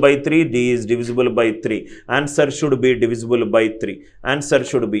divisible by 3, D is divisible by 3. Answer should be divisible by 3. Answer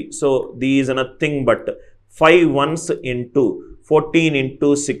should be. So, D is nothing but 5 ones into 14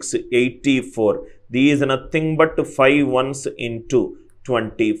 into 6, 84. D is nothing but 5 ones into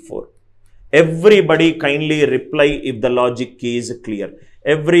 24. Everybody kindly reply if the logic is clear.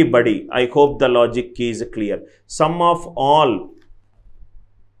 Everybody, I hope the logic is clear. Sum of all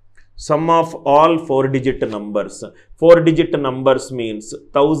 4-digit numbers. 4-digit numbers means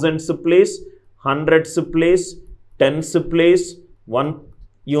thousands place, hundreds place, tens place, 1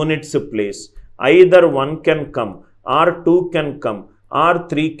 units place. Either 1 can come, or 2 can come, or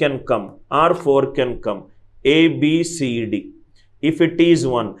 3 can come, or 4 can come. A, B, C, D. If it is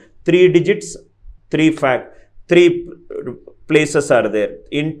 1, 3 digits, 3 places are there,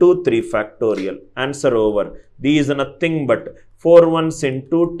 into 3 factorial. Answer over. These is nothing but 4 ones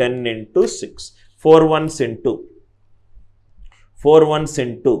into 10 into 6. 4 ones into,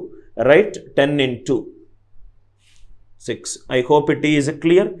 right, 10 into 6. I hope it is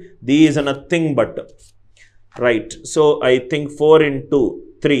clear. These is nothing but, right. So, I think 4 into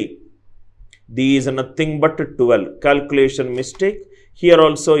 3. These is nothing but 12. Calculation mistake. Here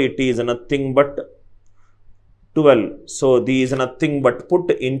also it is nothing but 12. So, these is nothing but put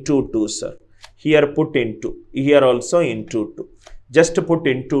into 2, sir. Here put into. Here also into 2. Just put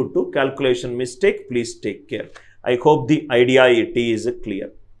into 2. Calculation mistake. Please take care. I hope the idea it is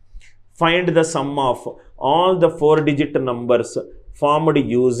clear. Find the sum of all the 4-digit numbers formed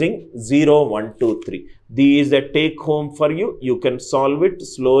using 0, 1, 2, 3. This is a take home for you. You can solve it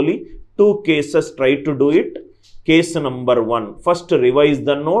slowly. 2 cases, try to do it. Case number 1. First revise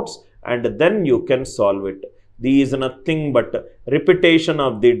the notes and then you can solve it. This is nothing but repetition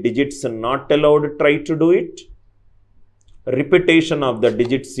of the digits not allowed. Try to do it. Repetition of the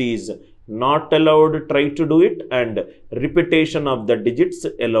digits is not allowed. Try to do it. And repetition of the digits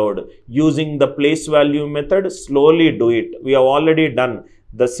allowed. Using the place value method, slowly do it. We have already done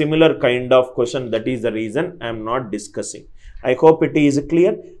the similar kind of question. That is the reason I am not discussing. I hope it is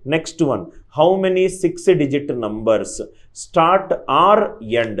clear. Next one. How many 6-digit numbers start or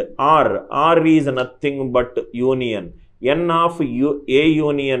end? R is nothing but union. N of A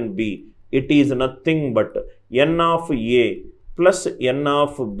union B. It is nothing but N of A plus N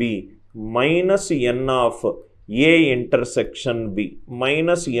of B minus N of A intersection B.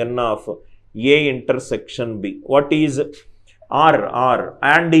 Minus N of A intersection B. What is R?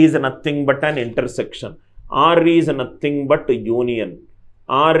 And is nothing but an intersection. R is nothing but union.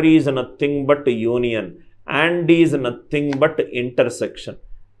 R is nothing but union. And is nothing but intersection.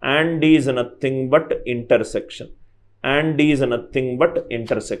 And is nothing but intersection. And is nothing but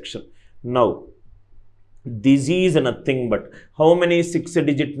intersection. Now, This is nothing but how many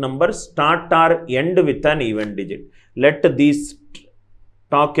 6-digit numbers start or end with an even digit. Let these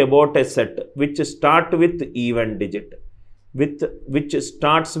talk about a set which start with even digit, which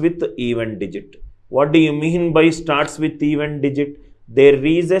starts with even digit. What do you mean by starts with even digit? There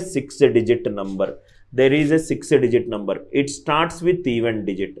is a 6-digit number. There is a 6-digit number. It starts with even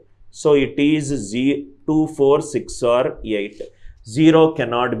digit. So it is 2, 4, 6 or 8. 0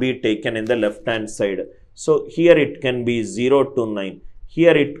 cannot be taken in the left hand side. So here it can be 0 to 9.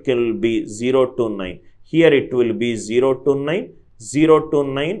 Here it will be 0 to 9. Here it will be 0 to 9, 0 to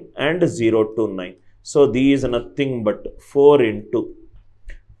 9 and 0 to 9. So these is nothing but 4 into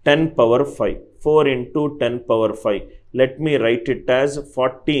 10 power 5. 4 into 10 power 5. Let me write it as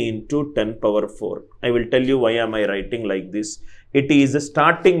 40 into 10 power 4. I will tell you why am I writing like this. It is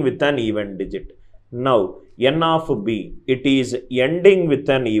starting with an even digit. Now, n of b, it is ending with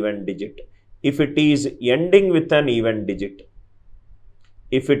an even digit. If it is ending with an even digit,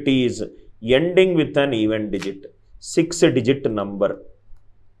 if it is ending with an even digit, 6-digit number,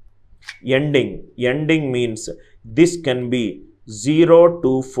 ending means this can be 0,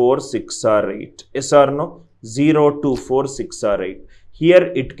 2, 4, 6 or 8. Yes or no? 0, 2, 4, 6 or 8.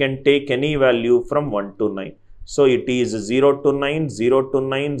 Here it can take any value from 1 to 9. So it is 0 to 9, 0 to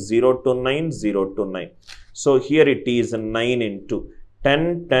 9, 0 to 9, 0 to 9. So here it is 9 into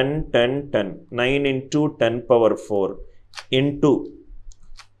 10, 10, 10, 10. 9 into 10 power 4 into,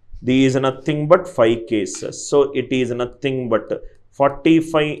 these is nothing but 5 cases. So it is nothing but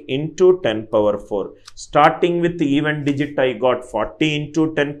 45 into 10 power 4. Starting with even digit, I got 40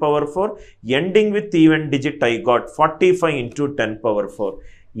 into 10 power 4. Ending with even digit, I got 45 into 10 power 4.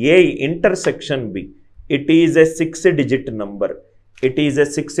 A intersection B. It is a 6-digit number. It is a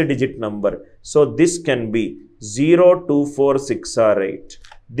 6-digit number. So this can be 0, 2, 4, 6 or 8.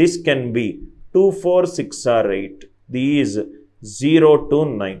 This can be 2, 4, 6 or 8. These 0 to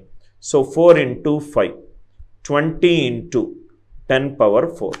 9. So 4 into 5. 20 into 10 power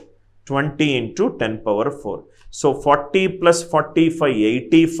 4. 20 into 10 power 4. So 40 plus 45,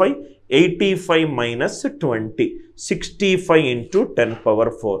 85. 85 minus 20. 65 into 10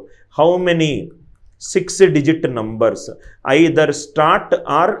 power 4. How many 6-digit numbers either start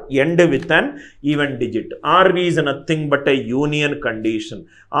or end with an even digit? R is nothing but a union condition.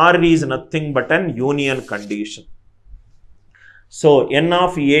 R is nothing but an union condition. So n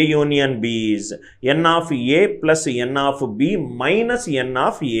of A union B is n of A plus n of B minus n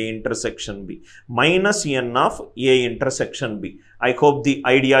of A intersection B. Minus n of A intersection B. I hope the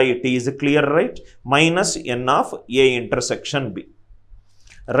idea it is clear, right? Minus n of A intersection B.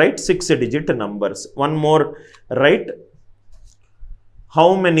 Right? 6-digit numbers. One more, right?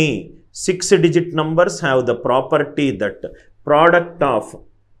 How many 6-digit numbers have the property that product of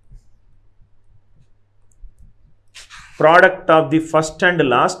the first and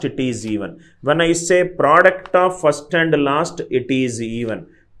last, it is even. When I say product of first and last, it is even.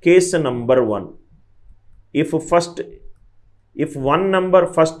 Case number 1. If one number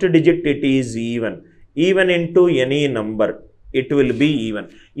first digit, it is even. Even into any number, it will be even.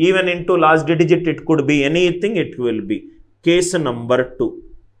 Even into last digit, it could be anything, it will be. Case number 2.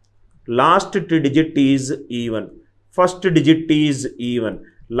 Last digit is even. First digit is even.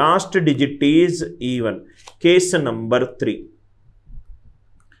 Last digit is even. Case number 3.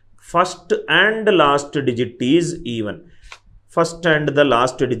 First and last digit is even. First and the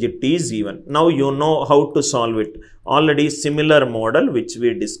last digit is even. Now you know how to solve it. Already similar model which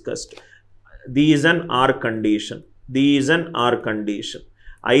we discussed. This is an OR condition. This is an OR condition.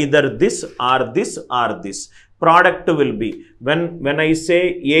 Either this or this or this. Product will be, when I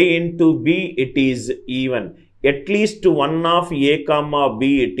say A into B, it is even. At least one of A comma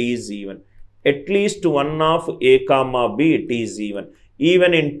B, it is even. At least one of A comma B, it is even.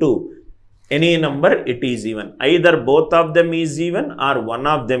 Even into any number, it is even. Either both of them is even or one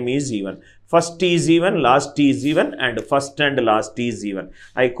of them is even. First is even, last is even, and first and last is even.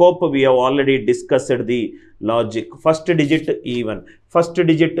 I hope we have already discussed the logic. First digit even. First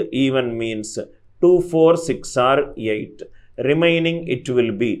digit even means 2, 4, 6 or 8. Remaining it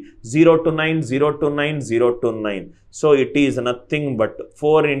will be 0 to 9, 0 to 9, 0 to 9. So it is nothing but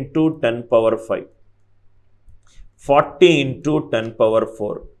 4 into 10 power 5. 40 into 10 power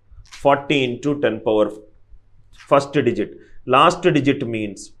 4. 40 into 10 power 4. First digit. Last digit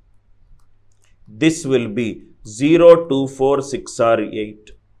means this will be 0, 2, 4, 6 or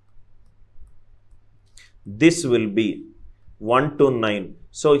 8. This will be 1 to 9.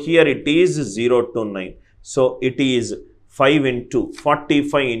 So here it is 0 to 9. So it is 5 into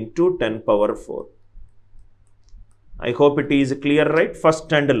 45 into 10 power 4. I hope it is clear, right?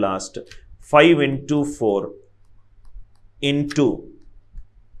 First and last. 5 into 4 into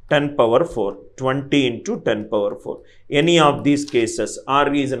 10 power 4, 20 into 10 power 4. Any of these cases,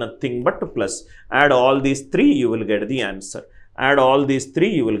 R is nothing but plus. Add all these 3, you will get the answer. Add all these 3,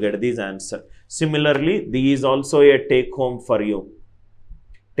 you will get this answer. Similarly, this is also a take home for you.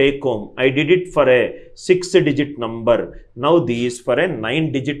 Take home. I did it for a 6-digit number. Now this is for a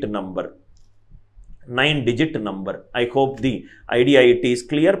 9-digit number. 9-digit number. I hope the idea it is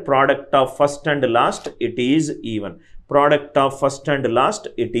clear. Product of first and last, it is even. Product of first and last,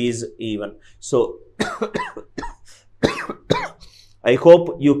 it is even. So, I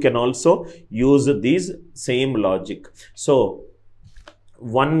hope you can also use this same logic. So,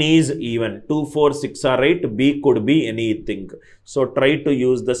 1 is even, 2, 4, 6 are right, B could be anything. So, try to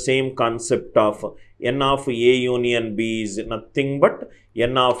use the same concept of N of A union B is nothing but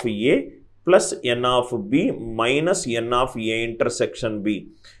N of A plus N of B minus N of A intersection B.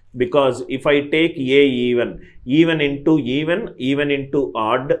 Because if I take A even, even into even, even into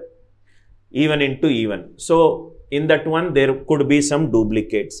odd, even into even. So, in that one, there could be some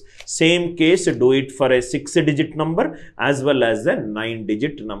duplicates. Same case, do it for a 6-digit number as well as a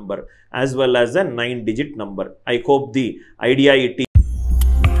 9-digit number. I hope the idea it is